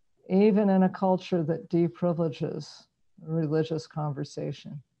 even in a culture that deprivileges religious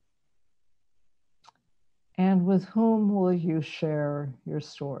conversation? And with whom will you share your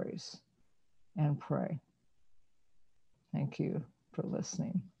stories and pray? Thank you for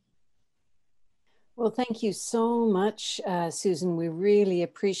listening. Well, thank you so much, Susan. We really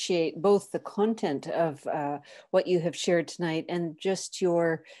appreciate both the content of what you have shared tonight and just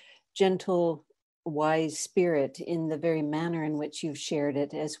your gentle, wise spirit in the very manner in which you've shared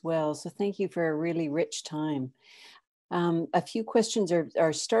it as well. So thank you for a really rich time. A few questions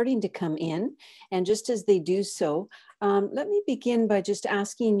are starting to come in, and just as they do so, let me begin by just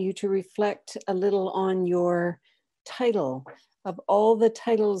asking you to reflect a little on your title. Of all the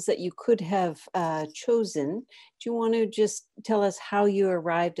titles that you could have chosen, do you want to just tell us how you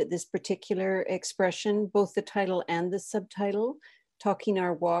arrived at this particular expression, both the title and the subtitle, Talking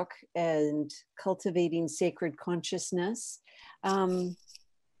Our Walk and Cultivating Sacred Consciousness?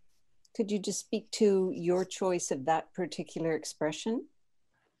 Could you just speak to your choice of that particular expression?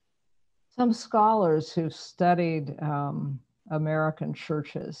 Some scholars who've studied American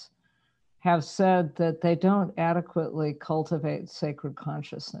churches have said that they don't adequately cultivate sacred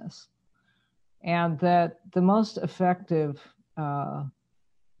consciousness, and that the most effective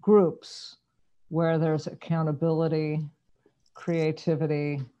groups where there's accountability,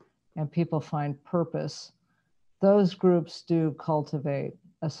 creativity, and people find purpose, those groups do cultivate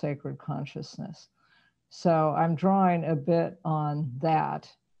a sacred consciousness. So I'm drawing a bit on that.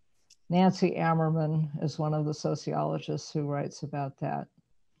 Nancy Ammerman is one of the sociologists who writes about that.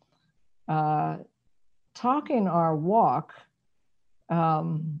 Talking our walk,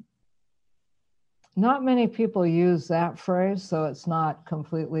 not many people use that phrase, so it's not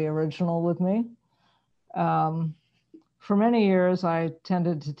completely original with me. For many years, I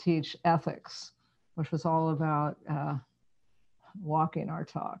tended to teach ethics, which was all about walking our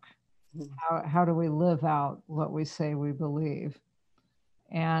talk. How do we live out what we say we believe?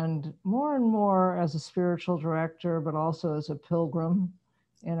 And more as a spiritual director, but also as a pilgrim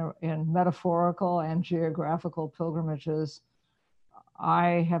in metaphorical and geographical pilgrimages,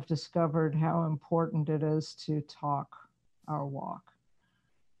 I have discovered how important it is to talk our walk,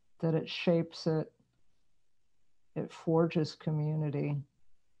 that it shapes it, it forges community,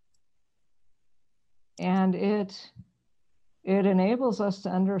 and it enables us to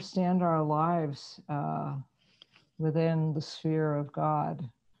understand our lives within the sphere of God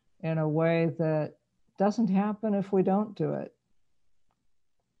in a way that doesn't happen if we don't do it.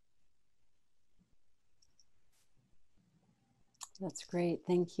 That's great.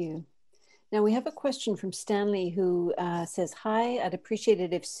 Thank you. Now we have a question from Stanley who says, hi, I'd appreciate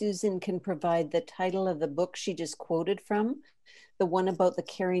it if Susan can provide the title of the book she just quoted from, the one about the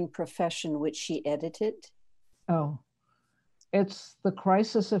caring profession, which she edited. Oh, it's The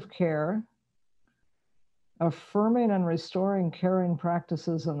Crisis of Care, Affirming and Restoring Caring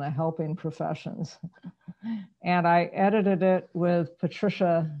Practices in the Helping Professions. And I edited it with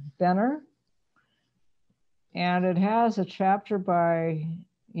Patricia Benner, And it has a chapter by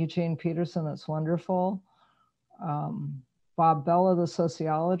Eugene Peterson that's wonderful. Bob Bella, the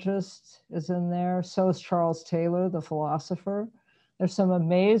sociologist, is in there. So is Charles Taylor, the philosopher. There's some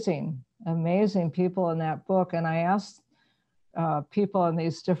amazing, amazing people in that book. And I asked people in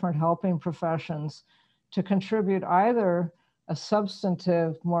these different helping professions to contribute either a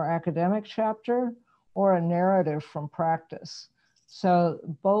substantive, more academic chapter or a narrative from practice. So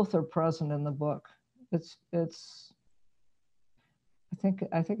both are present in the book. I think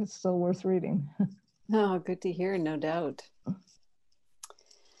it's still worth reading. Oh, good to hear, no doubt.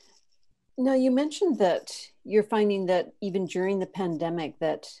 Now, you mentioned that you're finding that even during the pandemic,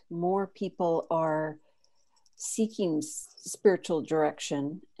 that more people are seeking spiritual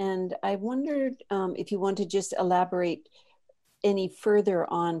direction. And I wondered if you want to just elaborate any further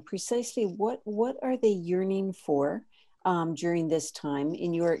on precisely what are they yearning for during this time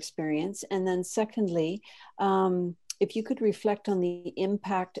in your experience? And then secondly, if you could reflect on the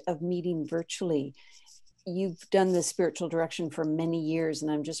impact of meeting virtually. You've done the spiritual direction for many years,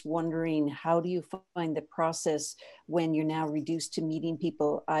 and I'm just wondering, how do you find the process when you're now reduced to meeting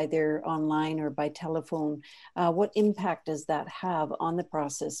people either online or by telephone? What impact does that have on the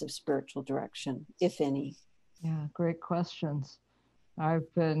process of spiritual direction, if any? Yeah, great questions.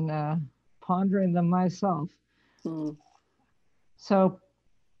 I've been pondering them myself. Hmm. So,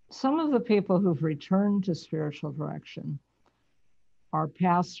 some of the people who've returned to spiritual direction are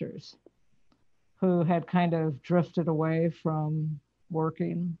pastors who had kind of drifted away from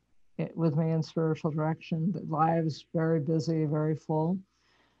working with me in spiritual direction, the lives very busy, very full.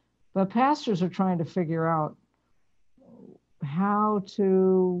 But pastors are trying to figure out how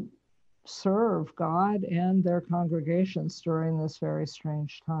to serve God and their congregations during this very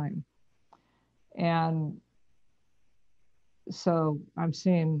strange time. And so I'm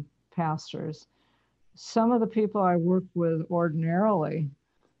seeing pastors. Some of the people I work with ordinarily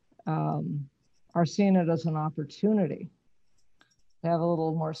are seeing it as an opportunity. They have a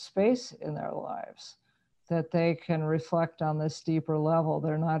little more space in their lives that they can reflect on this deeper level.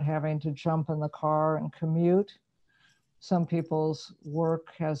 They're not having to jump in the car and commute. Some people's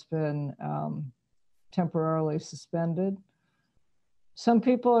work has been temporarily suspended. Some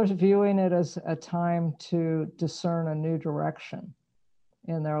people are viewing it as a time to discern a new direction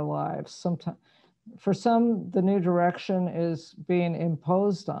in their lives. Sometimes, for some, the new direction is being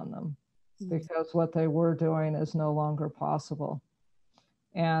imposed on them because what they were doing is no longer possible.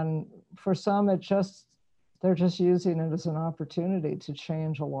 And for some, they're just using it as an opportunity to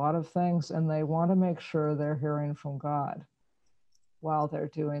change a lot of things, and they want to make sure they're hearing from God while they're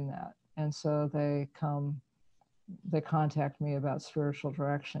doing that. And so they contact me about spiritual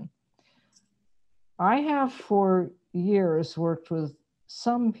direction. I have for years worked with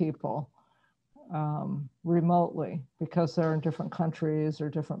some people remotely because they're in different countries or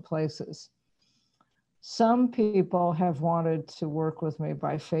different places. Some people have wanted to work with me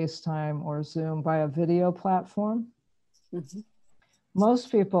by FaceTime or Zoom, by a video platform. Mm-hmm.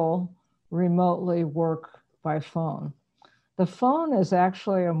 Most people remotely work by phone. The phone is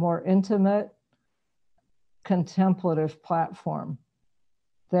actually a more intimate, contemplative platform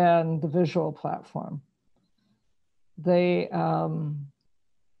than the visual platform.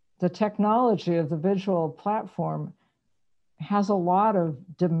 The technology of the visual platform has a lot of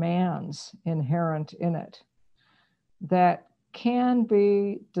demands inherent in it that can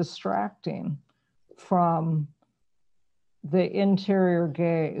be distracting from the interior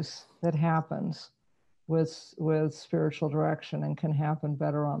gaze that happens with spiritual direction and can happen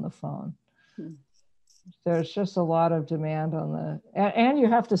better on the phone. There's just a lot of demand on and you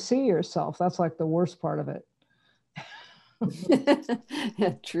have to see yourself. That's like the worst part of it.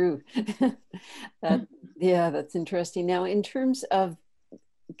 Yeah, true. That's interesting. Now, in terms of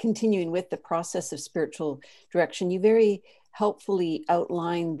continuing with the process of spiritual direction, you very helpfully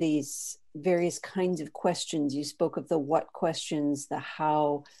outlined these various kinds of questions. You spoke of the what questions, the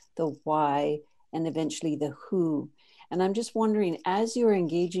how, the why, and eventually the who. And I'm just wondering, as you're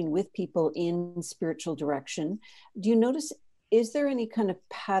engaging with people in spiritual direction, do you notice, is there any kind of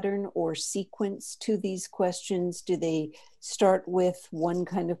pattern or sequence to these questions? Do they start with one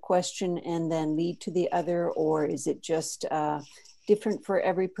kind of question and then lead to the other, or is it just different for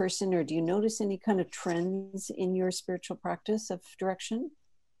every person? Or do you notice any kind of trends in your spiritual practice of direction?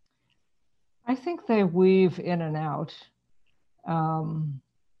 I think they weave in and out.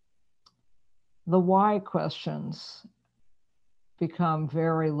 The why questions become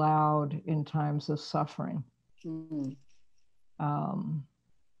very loud in times of suffering. Mm.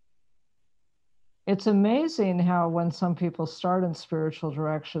 It's amazing how when some people start in spiritual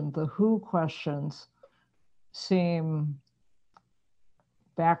direction, the who questions seem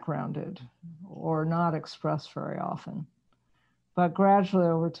backgrounded or not expressed very often. But gradually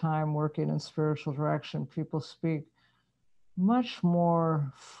over time, working in spiritual direction, people speak much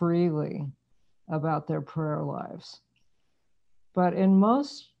more freely about their prayer lives. But in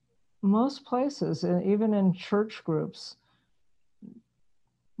most places, and even in church groups,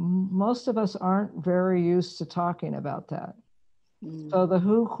 most of us aren't very used to talking about that. So the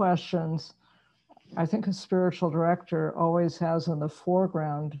who questions, I think a spiritual director always has in the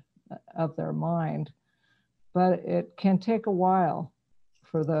foreground of their mind, but it can take a while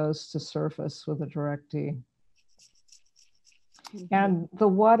for those to surface with a directee. And the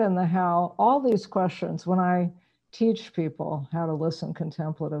what and the how, all these questions, when I teach people how to listen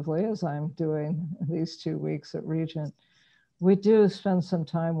contemplatively, as I'm doing these 2 weeks at Regent, we do spend some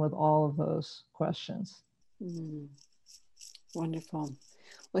time with all of those questions. Wonderful.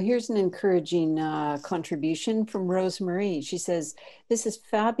 Well, here's an encouraging contribution from Rosemarie. She says, "This is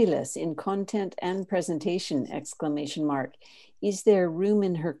fabulous in content and presentation, exclamation mark. Is there room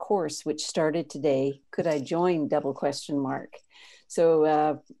in her course, which started today? Could I join, double question mark?"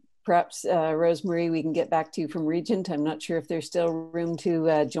 So perhaps, Rosemarie, we can get back to you from Regent. I'm not sure if there's still room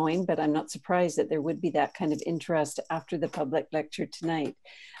to join, but I'm not surprised that there would be that kind of interest after the public lecture tonight.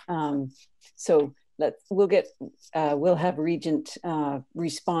 So we'll have Regent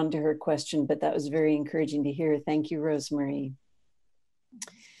respond to her question, but that was very encouraging to hear. Thank you, Rosemarie.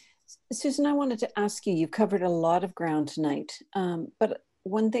 Susan, I wanted to ask you, you've covered a lot of ground tonight, but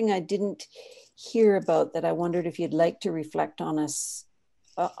one thing I didn't hear about that I wondered if you'd like to reflect on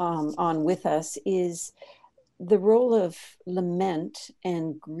with us is the role of lament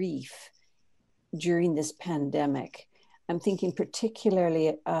and grief during this pandemic. I'm thinking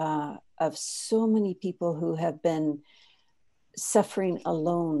particularly of so many people who have been suffering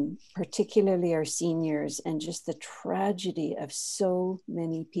alone, particularly our seniors, and just the tragedy of so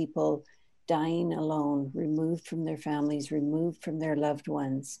many people dying alone, removed from their families, removed from their loved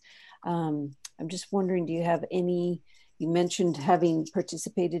ones. I'm just wondering, do you have any, you mentioned having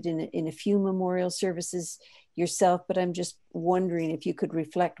participated in a few memorial services yourself, but I'm just wondering if you could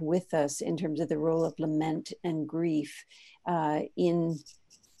reflect with us in terms of the role of lament and grief in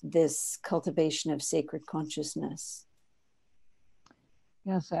this cultivation of sacred consciousness.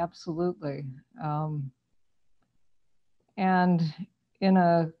 Yes, absolutely. And in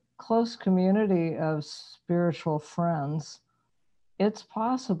a close community of spiritual friends, it's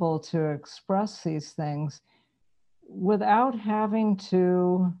possible to express these things without having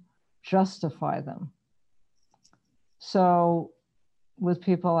to justify them. So with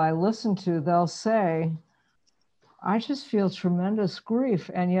people I listen to, they'll say, I just feel tremendous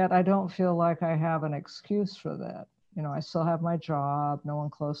grief, and yet I don't feel like I have an excuse for that. You know, I still have my job, no one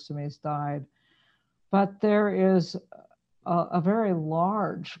close to me has died. But there is a very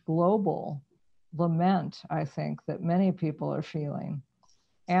large global lament, I think, that many people are feeling.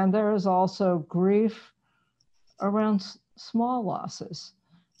 And there is also grief around small losses,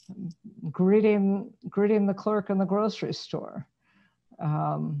 greeting the clerk in the grocery store,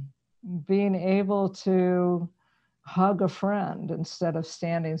 being able to hug a friend instead of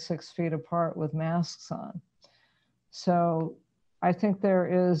standing 6 feet apart with masks on. So I think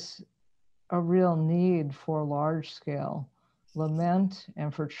there is a real need for large scale lament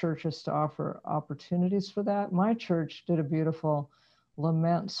and for churches to offer opportunities for that. My church did a beautiful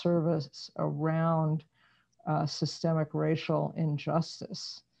lament service around systemic racial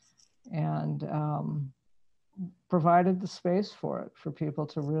injustice and provided the space for it, for people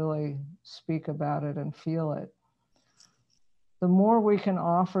to really speak about it and feel it. The more we can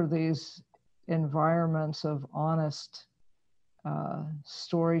offer these environments of honest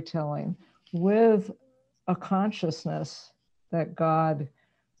storytelling with a consciousness that God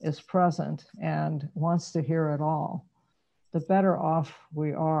is present and wants to hear it all, the better off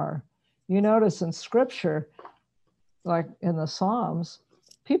we are. You notice in scripture, like in the Psalms,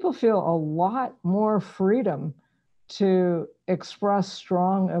 people feel a lot more freedom to express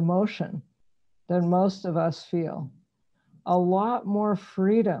strong emotion than most of us feel. A lot more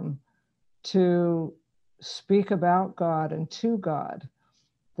freedom to speak about God and to God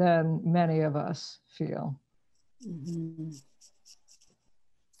than many of us feel. Mm-hmm.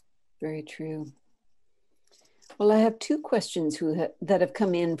 Very true. Well, I have 2 questions that have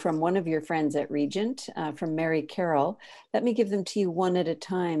come in from one of your friends at Regent, from Mary Carroll. Let me give them to you one at a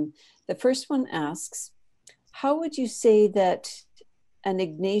time. The first one asks, how would you say that an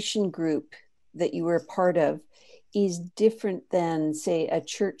Ignatian group that you were a part of is different than, say, a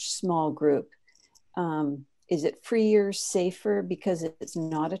church small group? Is it freer, safer because it's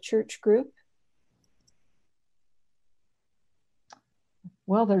not a church group?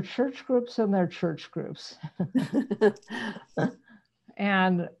 Well, they're church groups and they're church groups.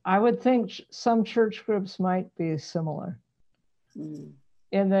 And I would think some church groups might be similar. Mm.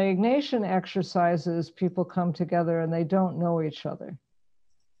 In the Ignatian exercises, people come together and they don't know each other.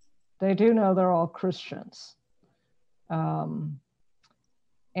 They do know they're all Christians. And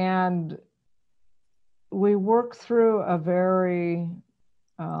we work through a very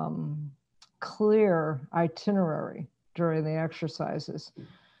clear itinerary during the exercises.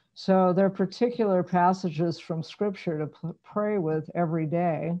 So there are particular passages from Scripture to pray with every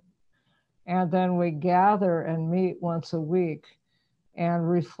day. And then we gather and meet once a week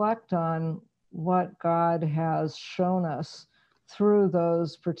and reflect on what God has shown us through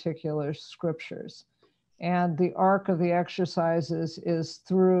those particular scriptures. And the arc of the exercises is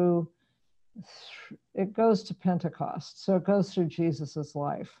through, it goes to Pentecost. So it goes through Jesus's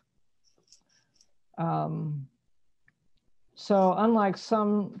life. So unlike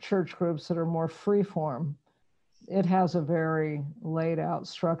some church groups that are more freeform, it has a very laid out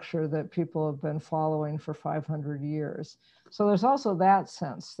structure that people have been following for 500 years. So there's also that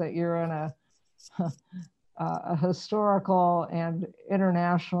sense that you're in a historical and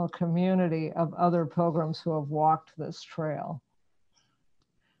international community of other pilgrims who have walked this trail.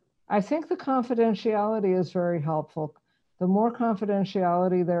 I think the confidentiality is very helpful. The more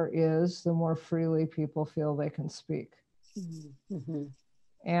confidentiality there is, the more freely people feel they can speak. Mm-hmm.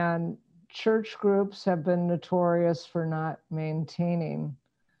 And church groups have been notorious for not maintaining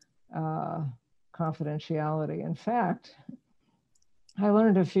confidentiality. In fact, I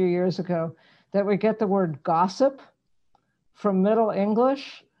learned a few years ago that we get the word gossip from Middle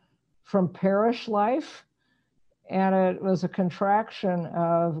English, from parish life, and it was a contraction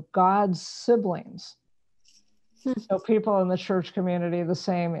of God's siblings. So people in the church community the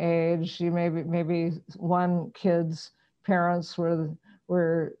same age, you maybe one kid's parents were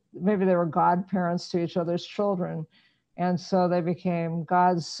maybe they were godparents to each other's children, and so they became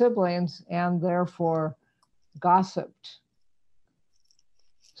God's siblings and therefore gossiped.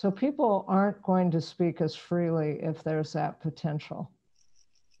 So people aren't going to speak as freely if there's that potential.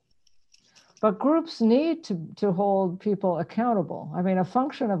 But groups need to hold people accountable. I mean, a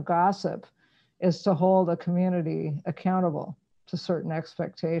function of gossip is to hold a community accountable to certain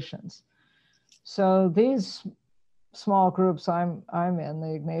expectations. So these small groups I'm in,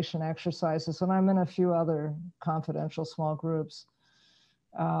 the Ignatian exercises, and I'm in a few other confidential small groups,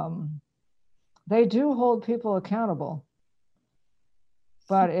 they do hold people accountable,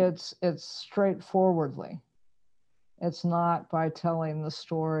 but it's straightforwardly. It's not by telling the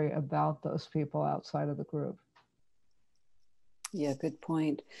story about those people outside of the group. Yeah, good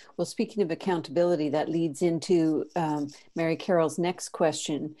point. Well, speaking of accountability, that leads into Mary Carol's next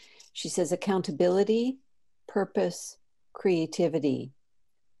question. She says, accountability, purpose, creativity.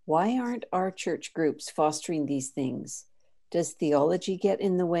 Why aren't our church groups fostering these things? Does theology get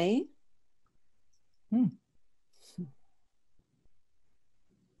in the way?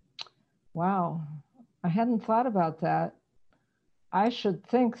 Wow, I hadn't thought about that. I should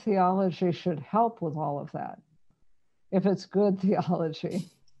think theology should help with all of that, if it's good theology.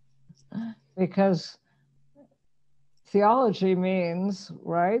 Because theology means,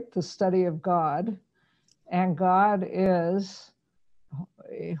 right, the study of God, and God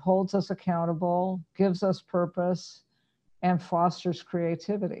he holds us accountable, gives us purpose, and fosters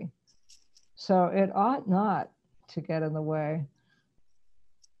creativity. So it ought not to get in the way.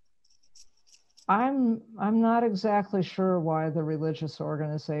 I'm not exactly sure why the religious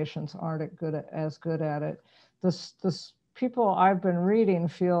organizations aren't as good at it. This people I've been reading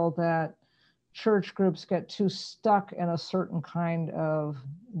feel that church groups get too stuck in a certain kind of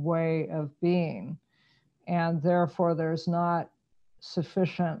way of being, and therefore there's not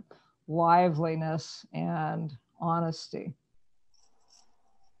sufficient liveliness and honesty.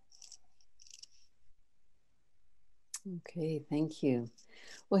 Okay, thank you.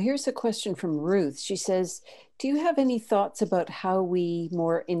 Well, here's a question from Ruth. She says, do you have any thoughts about how we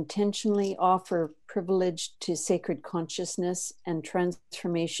more intentionally offer privilege to sacred consciousness and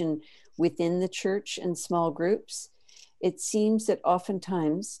transformation within the church and small groups? It seems that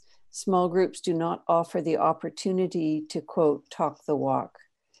oftentimes small groups do not offer the opportunity to, quote, talk the walk.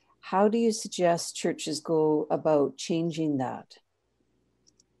 How do you suggest churches go about changing that?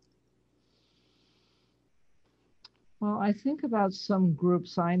 Well, I think about some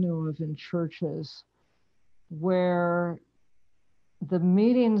groups I know of in churches where the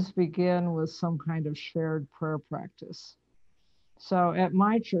meetings begin with some kind of shared prayer practice. So at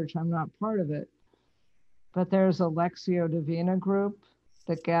my church, I'm not part of it, but there's a Lectio Divina group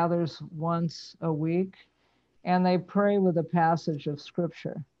that gathers once a week, and they pray with a passage of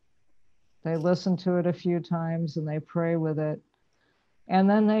scripture. They listen to it a few times and they pray with it. And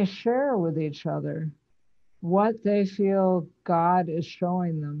then they share with each other what they feel God is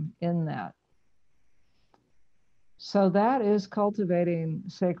showing them in that. So that is cultivating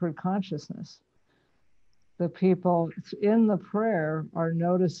sacred consciousness. The people in the prayer are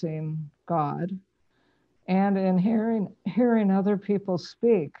noticing God, and in hearing other people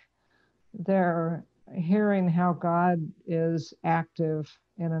speak, they're hearing how God is active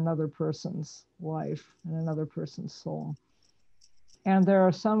in another person's life, in another person's soul. And there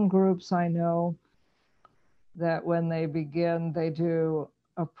are some groups I know that when they begin, they do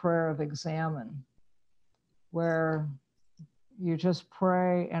a prayer of examine, where you just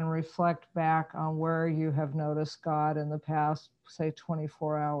pray and reflect back on where you have noticed God in the past, say,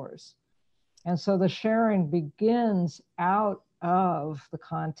 24 hours. And so the sharing begins out of the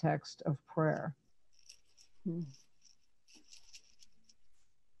context of prayer.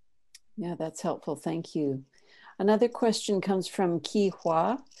 Yeah, that's helpful. Thank you. Another question comes from Ki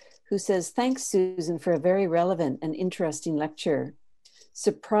Hua, who says, thanks, Susan, for a very relevant and interesting lecture.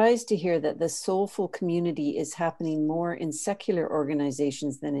 Surprised to hear that the soulful community is happening more in secular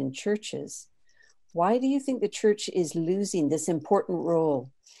organizations than in churches. Why do you think the church is losing this important role?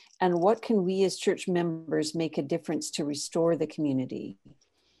 And what can we as church members make a difference to restore the community?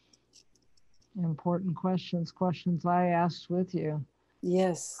 Important questions I asked with you.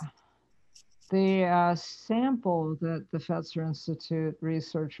 Yes. The sample that the Fetzer Institute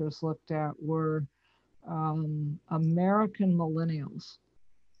researchers looked at were American millennials.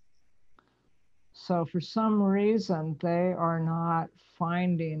 So for some reason, they are not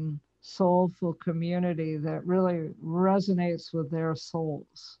finding soulful community that really resonates with their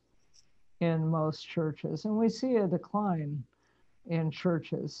souls in most churches. And we see a decline in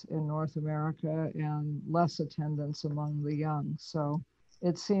churches in North America and less attendance among the young. So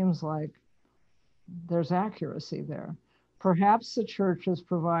it seems like there's accuracy there. Perhaps the churches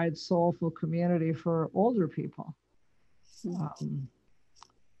provide soulful community for older people.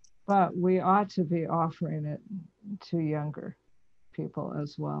 But we ought to be offering it to younger people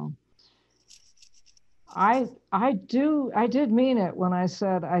as well. I did mean it when I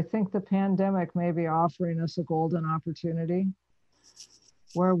said I think the pandemic may be offering us a golden opportunity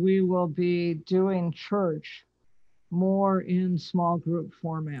where we will be doing church more in small group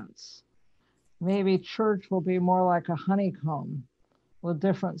formats. Maybe church will be more like a honeycomb with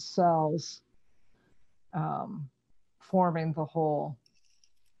different cells forming the whole.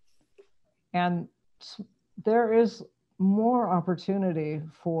 And there is more opportunity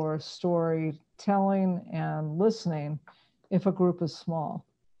for storytelling and listening if a group is small.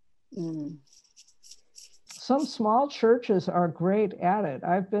 Some small churches are great at it.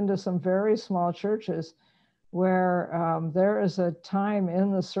 I've been to some very small churches where there is a time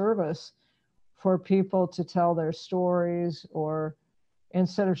in the service for people to tell their stories, or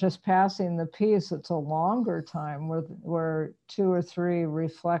instead of just passing the peace, it's a longer time where two or three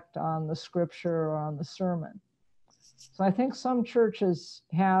reflect on the scripture or on the sermon. So I think some churches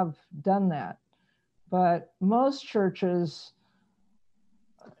have done that, but most churches,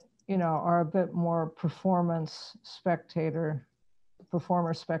 are a bit more performer spectator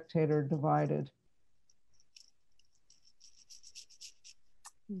divided.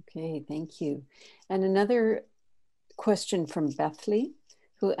 Okay, thank you. And another question from Bethley,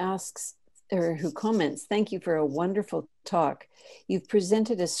 who asks, or who comments, thank you for a wonderful talk. You've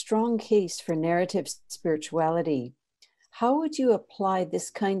presented a strong case for narrative spirituality. How would you apply this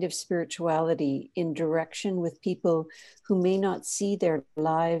kind of spirituality in direction with people who may not see their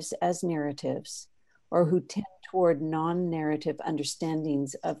lives as narratives, or who tend toward non-narrative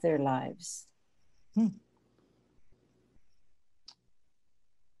understandings of their lives?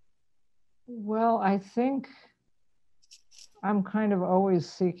 Well, I think I'm kind of always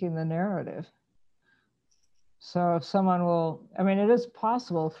seeking the narrative. So if someone it is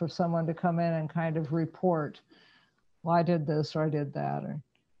possible for someone to come in and kind of report, well, I did this or I did that,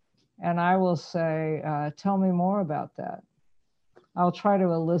 and I will say, tell me more about that. I'll try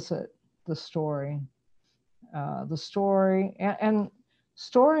to elicit the story. The story and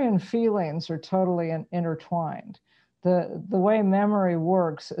story and feelings are totally intertwined. The way memory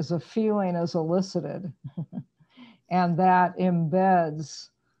works is a feeling is elicited and that embeds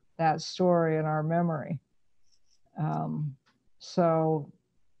that story in our memory. So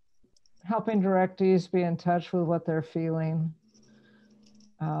helping directees be in touch with what they're feeling.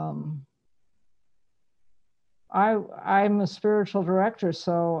 I'm a spiritual director,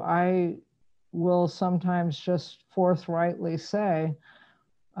 so I will sometimes just forthrightly say,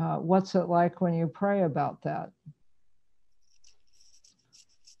 what's it like when you pray about that?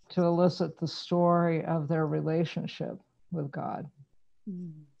 To elicit the story of their relationship with God.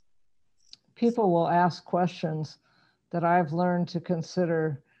 Mm. People will ask questions that I've learned to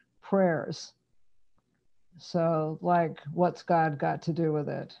consider prayers. So, like, what's God got to do with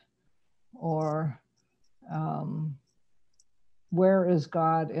it? Or, where is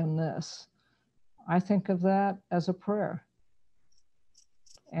God in this? I think of that as a prayer.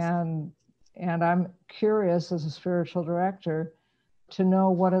 And I'm curious as a spiritual director to know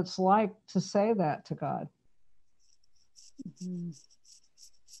what it's like to say that to God. Mm-hmm.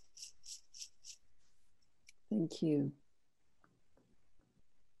 Thank you.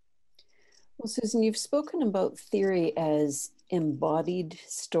 Well, Susan, you've spoken about theory as embodied,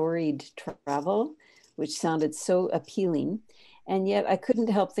 storied travel, which sounded so appealing. And yet I couldn't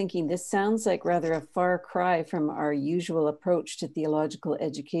help thinking this sounds like rather a far cry from our usual approach to theological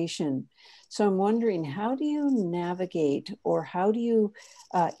education. So I'm wondering, how do you navigate, or how do you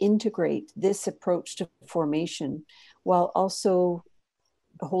integrate this approach to formation while also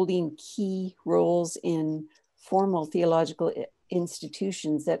holding key roles in formal theological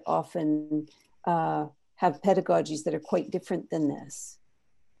institutions that often have pedagogies that are quite different than this?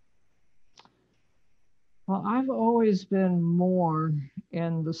 Well, I've always been more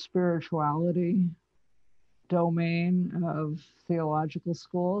in the spirituality domain of theological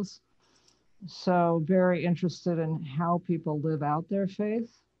schools. So, very interested in how people live out their faith,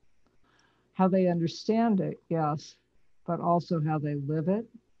 how they understand it, yes, but also how they live it.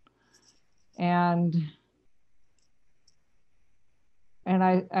 And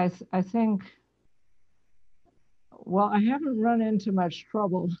I think, well, I haven't run into much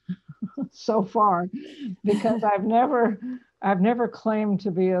trouble so far because I've never claimed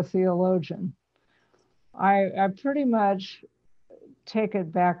to be a theologian. I pretty much take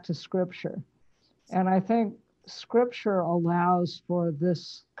it back to scripture. And I think scripture allows for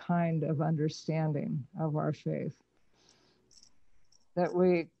this kind of understanding of our faith, that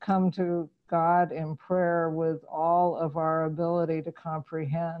we come to God in prayer with all of our ability to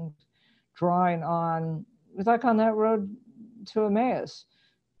comprehend, drawing on, like on that road to Emmaus,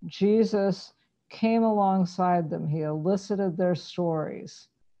 Jesus came alongside them. He elicited their stories.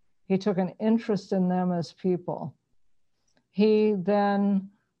 He took an interest in them as people. He then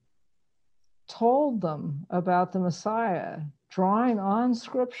told them about the Messiah, drawing on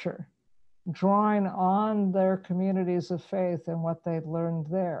scripture, drawing on their communities of faith and what they'd learned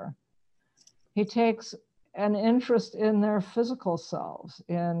there. He takes an interest in their physical selves,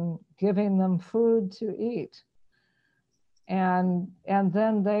 in giving them food to eat. And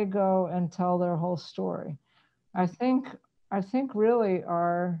then they go and tell their whole story. I think really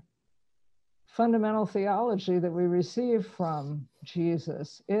our fundamental theology that we receive from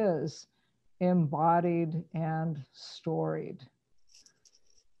Jesus is embodied and storied.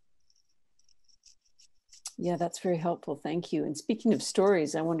 Yeah, that's very helpful. Thank you. And speaking of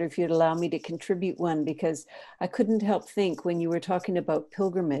stories, I wonder if you'd allow me to contribute one, because I couldn't help think when you were talking about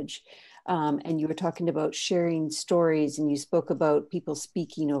pilgrimage, and you were talking about sharing stories, and you spoke about people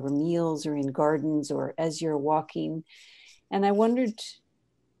speaking over meals or in gardens or as you're walking. And I wondered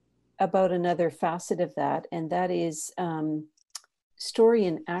about another facet of that, and that is story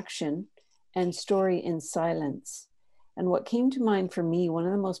in action and story in silence. And what came to mind for me, one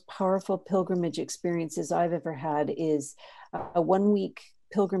of the most powerful pilgrimage experiences I've ever had is a 1 week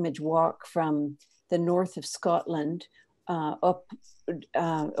pilgrimage walk from the north of Scotland up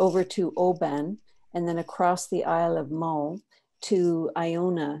over to Oban, and then across the Isle of Mull to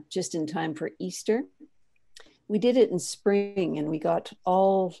Iona just in time for Easter. We did it in spring, and we got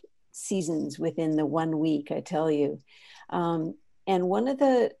all seasons within the 1 week, I tell you. And one of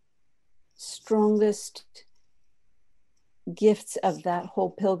the strongest gifts of that whole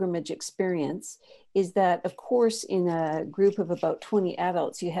pilgrimage experience is that, of course, in a group of about 20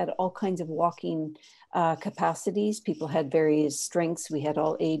 adults, you had all kinds of walking capacities. People had various strengths. We had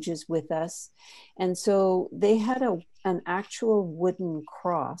all ages with us. And so they had an actual wooden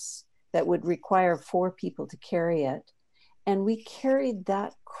cross that would require 4 people to carry it. And we carried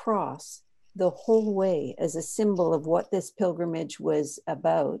that cross the whole way as a symbol of what this pilgrimage was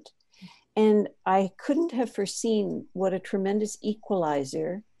about. And I couldn't have foreseen what a tremendous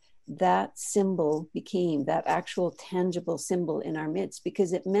equalizer that symbol became, that actual tangible symbol in our midst,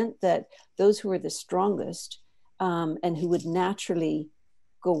 because it meant that those who were the strongest and who would naturally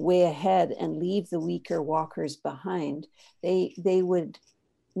go way ahead and leave the weaker walkers behind, they would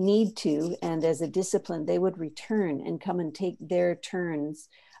need to, and as a discipline, they would return and come and take their turns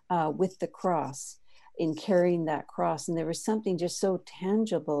with the cross. in carrying that cross. And there was something just so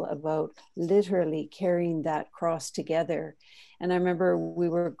tangible about literally carrying that cross together. And I remember we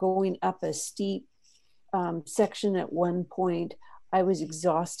were going up a steep section at one point. I was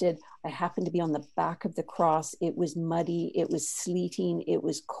exhausted. I happened to be on the back of the cross. It was muddy, it was sleeting, it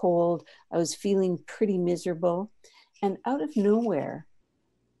was cold. I was feeling pretty miserable. And out of nowhere,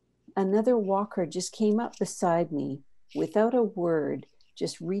 another walker just came up beside me without a word,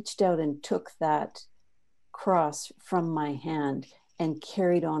 just reached out and took that cross from my hand and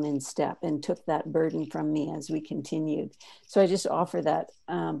carried on in step and took that burden from me as we continued. So I just offer that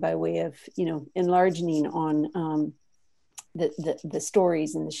by way of, enlarging on the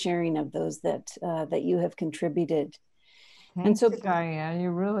stories and the sharing of those that you have contributed. Thank you, Diane.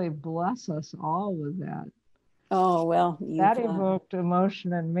 You really bless us all with that. Oh, well, that evoked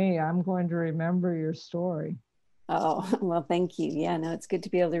emotion in me. I'm going to remember your story. Oh, well, thank you. Yeah, no, it's good to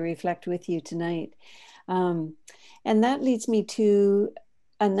be able to reflect with you tonight. And that leads me to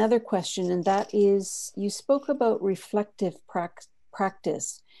another question, and that is, you spoke about reflective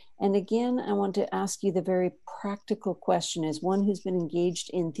practice. And again, I want to ask you the very practical question as one who's been engaged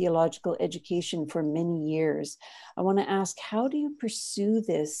in theological education for many years. I want to ask, how do you pursue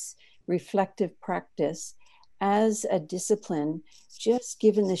this reflective practice as a discipline, just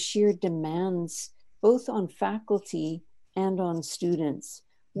given the sheer demands both on faculty and on students?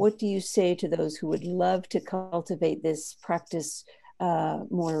 What do you say to those who would love to cultivate this practice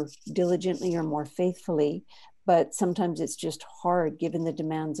more diligently or more faithfully, but sometimes it's just hard given the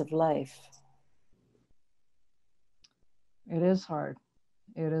demands of life? It is hard.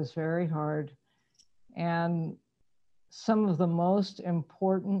 It is very hard. And some of the most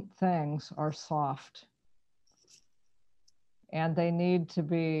important things are soft. And they need to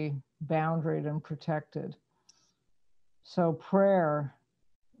be boundaried and protected. So prayer,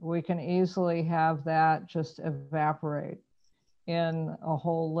 we can easily have that just evaporate in a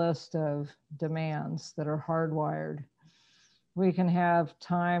whole list of demands that are hardwired. We can have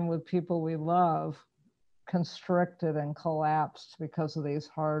time with people we love constricted and collapsed because of these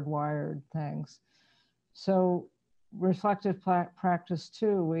hardwired things. So reflective practice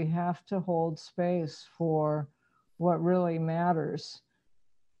too, we have to hold space for what really matters.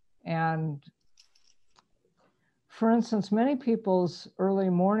 And for instance, many people's early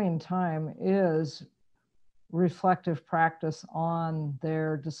morning time is reflective practice on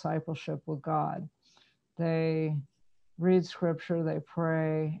their discipleship with God. They read scripture, they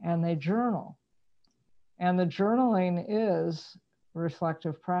pray, and they journal. And the journaling is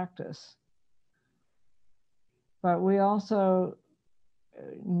reflective practice. But we also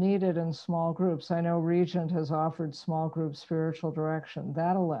need it in small groups. I know Regent has offered small group spiritual direction.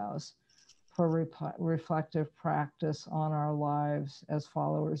 That allows for reflective practice on our lives as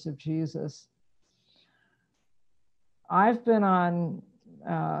followers of Jesus. I've been on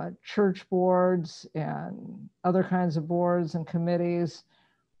church boards and other kinds of boards and committees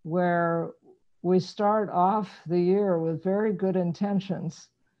where we start off the year with very good intentions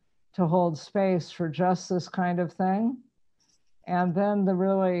to hold space for just this kind of thing. And then the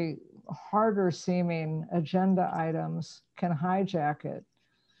really harder seeming agenda items can hijack it.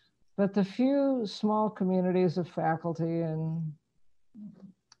 But the few small communities of faculty and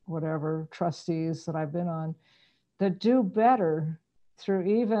whatever trustees that I've been on that do better through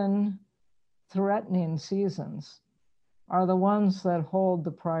even threatening seasons are the ones that hold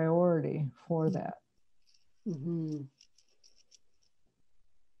the priority for that. Mm-hmm.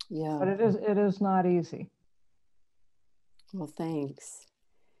 Yeah. But it is not easy. Well, thanks.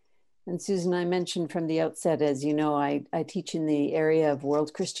 And Susan, I mentioned from the outset, as you know, I teach in the area of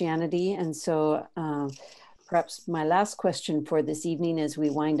world Christianity. And so perhaps my last question for this evening as we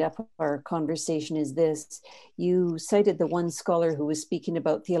wind up our conversation is this. You cited the one scholar who was speaking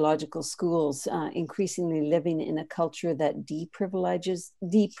about theological schools increasingly living in a culture that deprivileges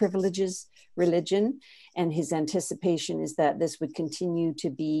religion. And his anticipation is that this would continue to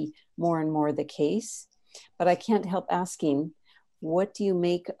be more and more the case. But I can't help asking, what do you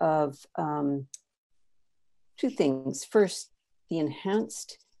make of two things? First, the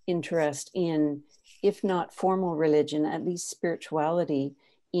enhanced interest in, if not formal religion, at least spirituality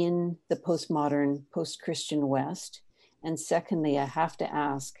in the postmodern, post-Christian West. And secondly, I have to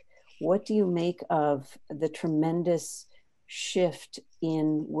ask, what do you make of the tremendous shift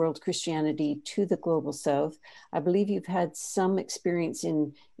in world Christianity to the global South? I believe you've had some experience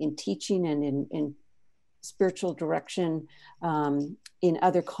in teaching and in spiritual direction in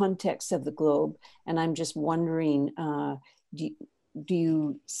other contexts of the globe. And I'm just wondering, do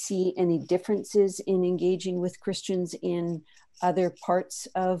you see any differences in engaging with Christians in other parts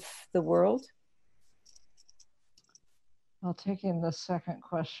of the world? Well, taking the second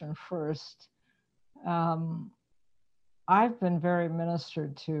question first, I've been very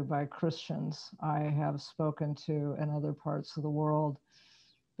ministered to by Christians I have spoken to in other parts of the world,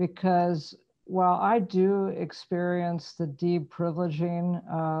 because while I do experience the deprivileging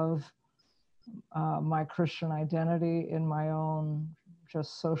of my Christian identity in my own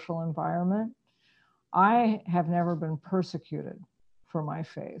just social environment, I have never been persecuted for my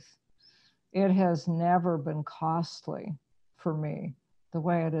faith. It has never been costly for me the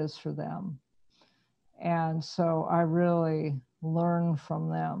way it is for them. And so I really learn from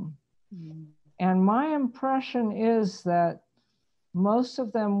them. Mm. And my impression is that most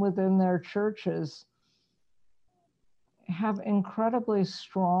of them within their churches have incredibly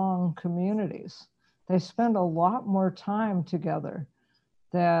strong communities. They spend a lot more time together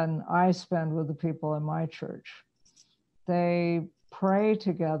than I spend with the people in my church. They pray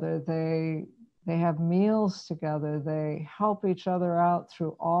together, they have meals together, they help each other out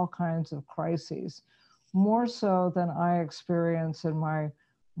through all kinds of crises, more so than I experience in my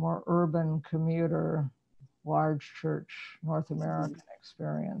more urban commuter, large church, North American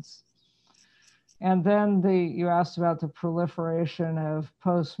experience. And then you asked about the proliferation of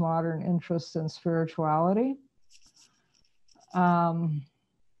postmodern interest in spirituality.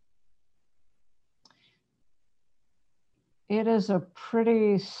 It is a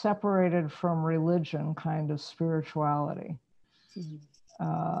pretty separated from religion kind of spirituality.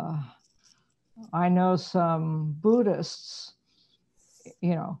 Mm-hmm. I know some Buddhists,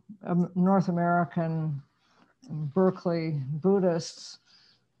 North American Berkeley Buddhists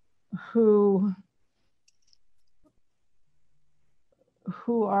who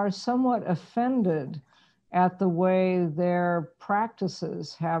are somewhat offended at the way their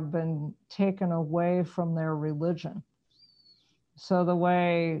practices have been taken away from their religion. So the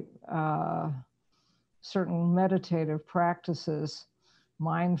way certain meditative practices,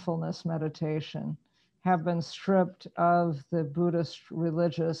 mindfulness meditation, have been stripped of the Buddhist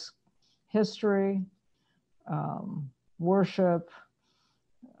religious history, worship,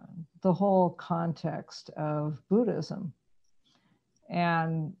 the whole context of Buddhism.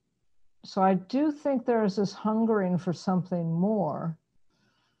 And so I do think there's this hungering for something more,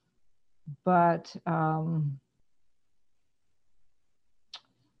 but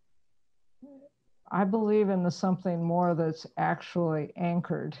I believe in the something more that's actually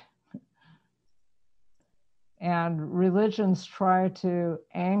anchored. And religions try to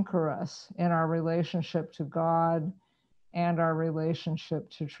anchor us in our relationship to God and our relationship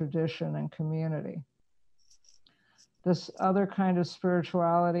to tradition and community. This other kind of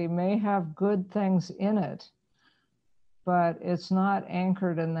spirituality may have good things in it, but it's not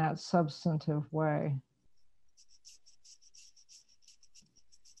anchored in that substantive way.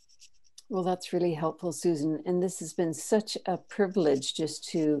 Well, that's really helpful, Susan. And this has been such a privilege just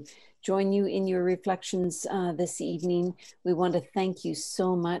to join you in your reflections this evening. We want to thank you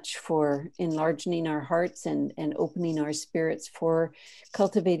so much for enlarging our hearts and opening our spirits for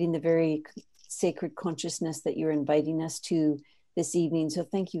cultivating the very sacred consciousness that you're inviting us to this evening. So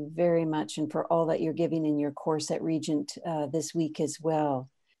thank you very much, and for all that you're giving in your course at Regent this week as well.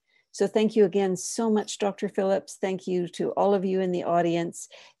 So thank you again so much, Dr. Phillips. Thank you to all of you in the audience.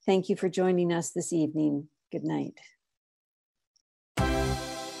 Thank you for joining us this evening. Good night.